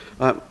twice.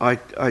 I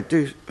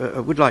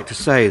would like to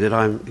say that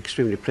I'm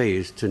extremely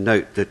pleased to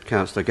note that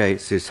Councillor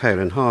Gates is hale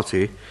and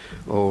hearty,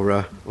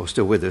 or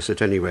still with us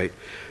at any rate.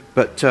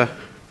 But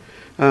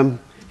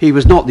he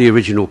was not the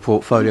original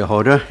portfolio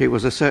holder. It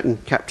was a certain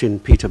Captain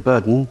Peter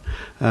Burden,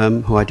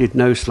 who I did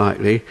know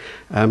slightly.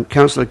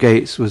 Councillor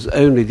Gates was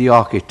only the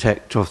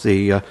architect of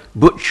the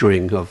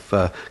butchering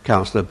of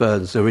Councillor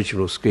Burden's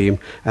original scheme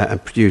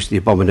and produced the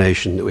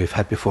abomination that we've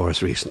had before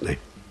us recently.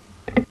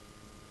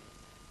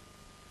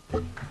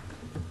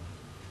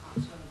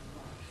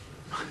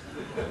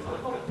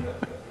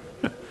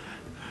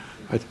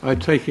 I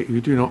take it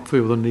you do not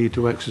feel the need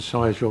to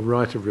exercise your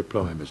right of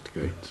reply, Mr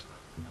Gates.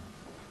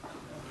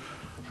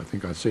 I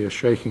think I see a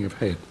shaking of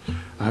head.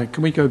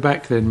 Can we go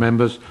back then,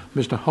 members?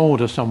 Mr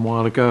Holder, some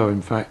while ago,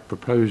 in fact,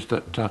 proposed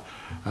that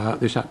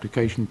this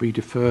application be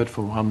deferred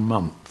for 1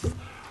 month.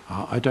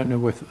 I don't know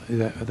whether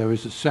there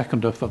is a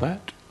seconder for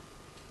that.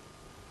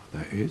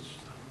 There is.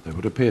 There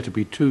would appear to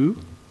be 2.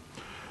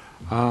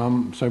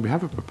 So we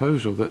have a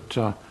proposal that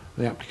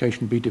the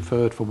application be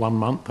deferred for 1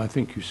 month. I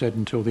think you said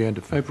until the end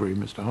of February,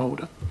 Mr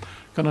Holder.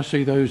 Can I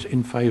see those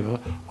in favour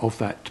of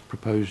that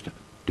proposed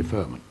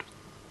deferment?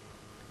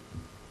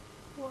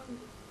 1,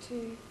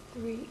 2,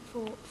 3,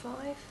 4,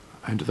 5.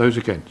 And those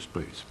against,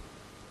 please.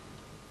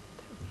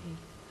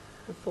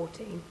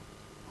 14.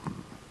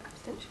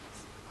 Abstentions.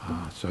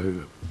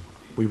 So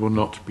we will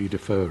not be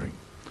deferring.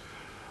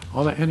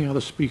 Are there any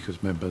other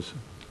speakers, members?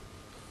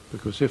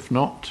 Because if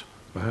not,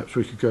 perhaps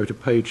we could go to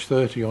page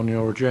 30 on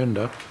your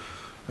agenda,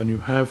 and you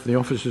have the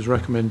officer's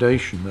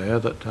recommendation there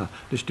that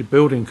listed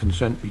building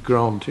consent be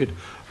granted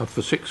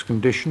for 6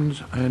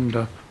 conditions, and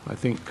I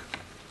think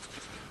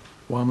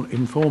 1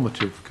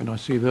 informative. Can I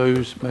see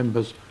those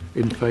members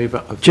in favour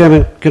of...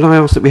 Chairman, can I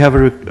ask that we have a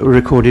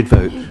recorded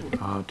vote?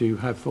 Do you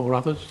have 4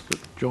 others that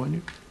join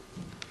you?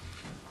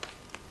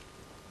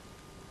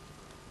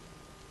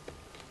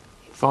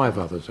 5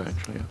 others,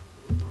 actually.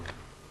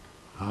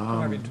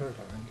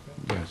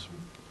 Yes.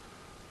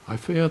 I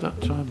fear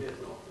that... no.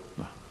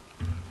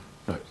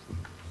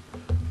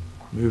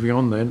 Moving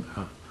on then.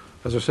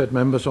 As I said,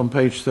 members, on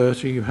page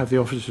 30 you have the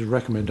officer's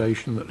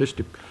recommendation that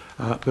listed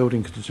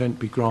building consent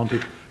be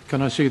granted.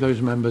 Can I see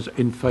those members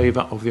in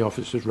favour of the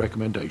officer's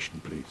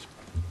recommendation, please?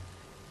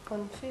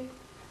 1, 2, 3, 4,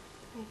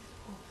 5,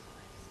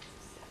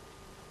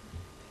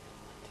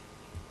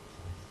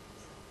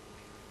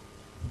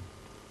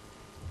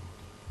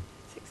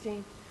 6,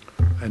 7, 16.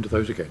 And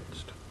those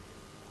against?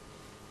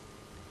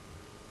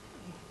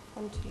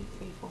 1, 2,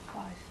 3, 4,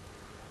 5.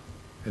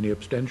 Any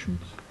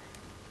abstentions?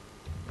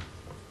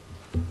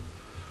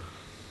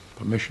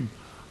 Permission.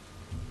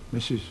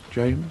 Mrs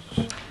James?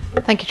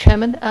 Thank you,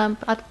 Chairman.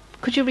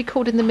 Could you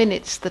record in the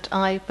minutes that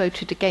I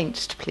voted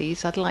against,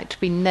 please? I'd like to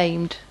be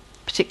named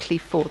particularly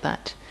for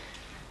that.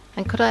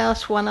 And could I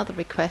ask one other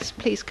request?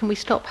 Please, can we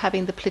stop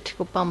having the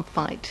political bum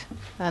fight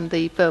and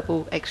the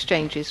verbal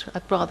exchanges?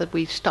 I'd rather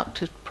we stuck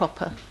to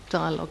proper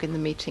dialogue in the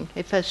meeting.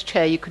 If as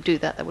chair you could do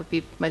that, that would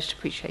be most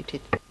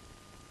appreciated.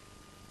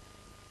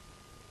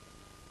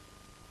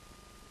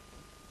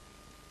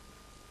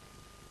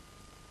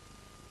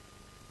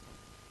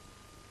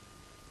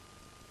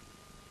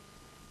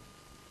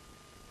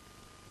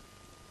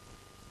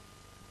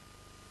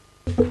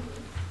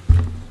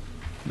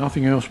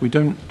 Nothing else. We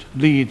don't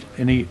need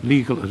any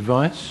legal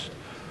advice.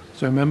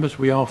 So, members,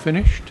 we are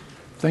finished.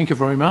 Thank you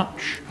very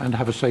much and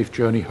have a safe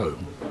journey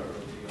home.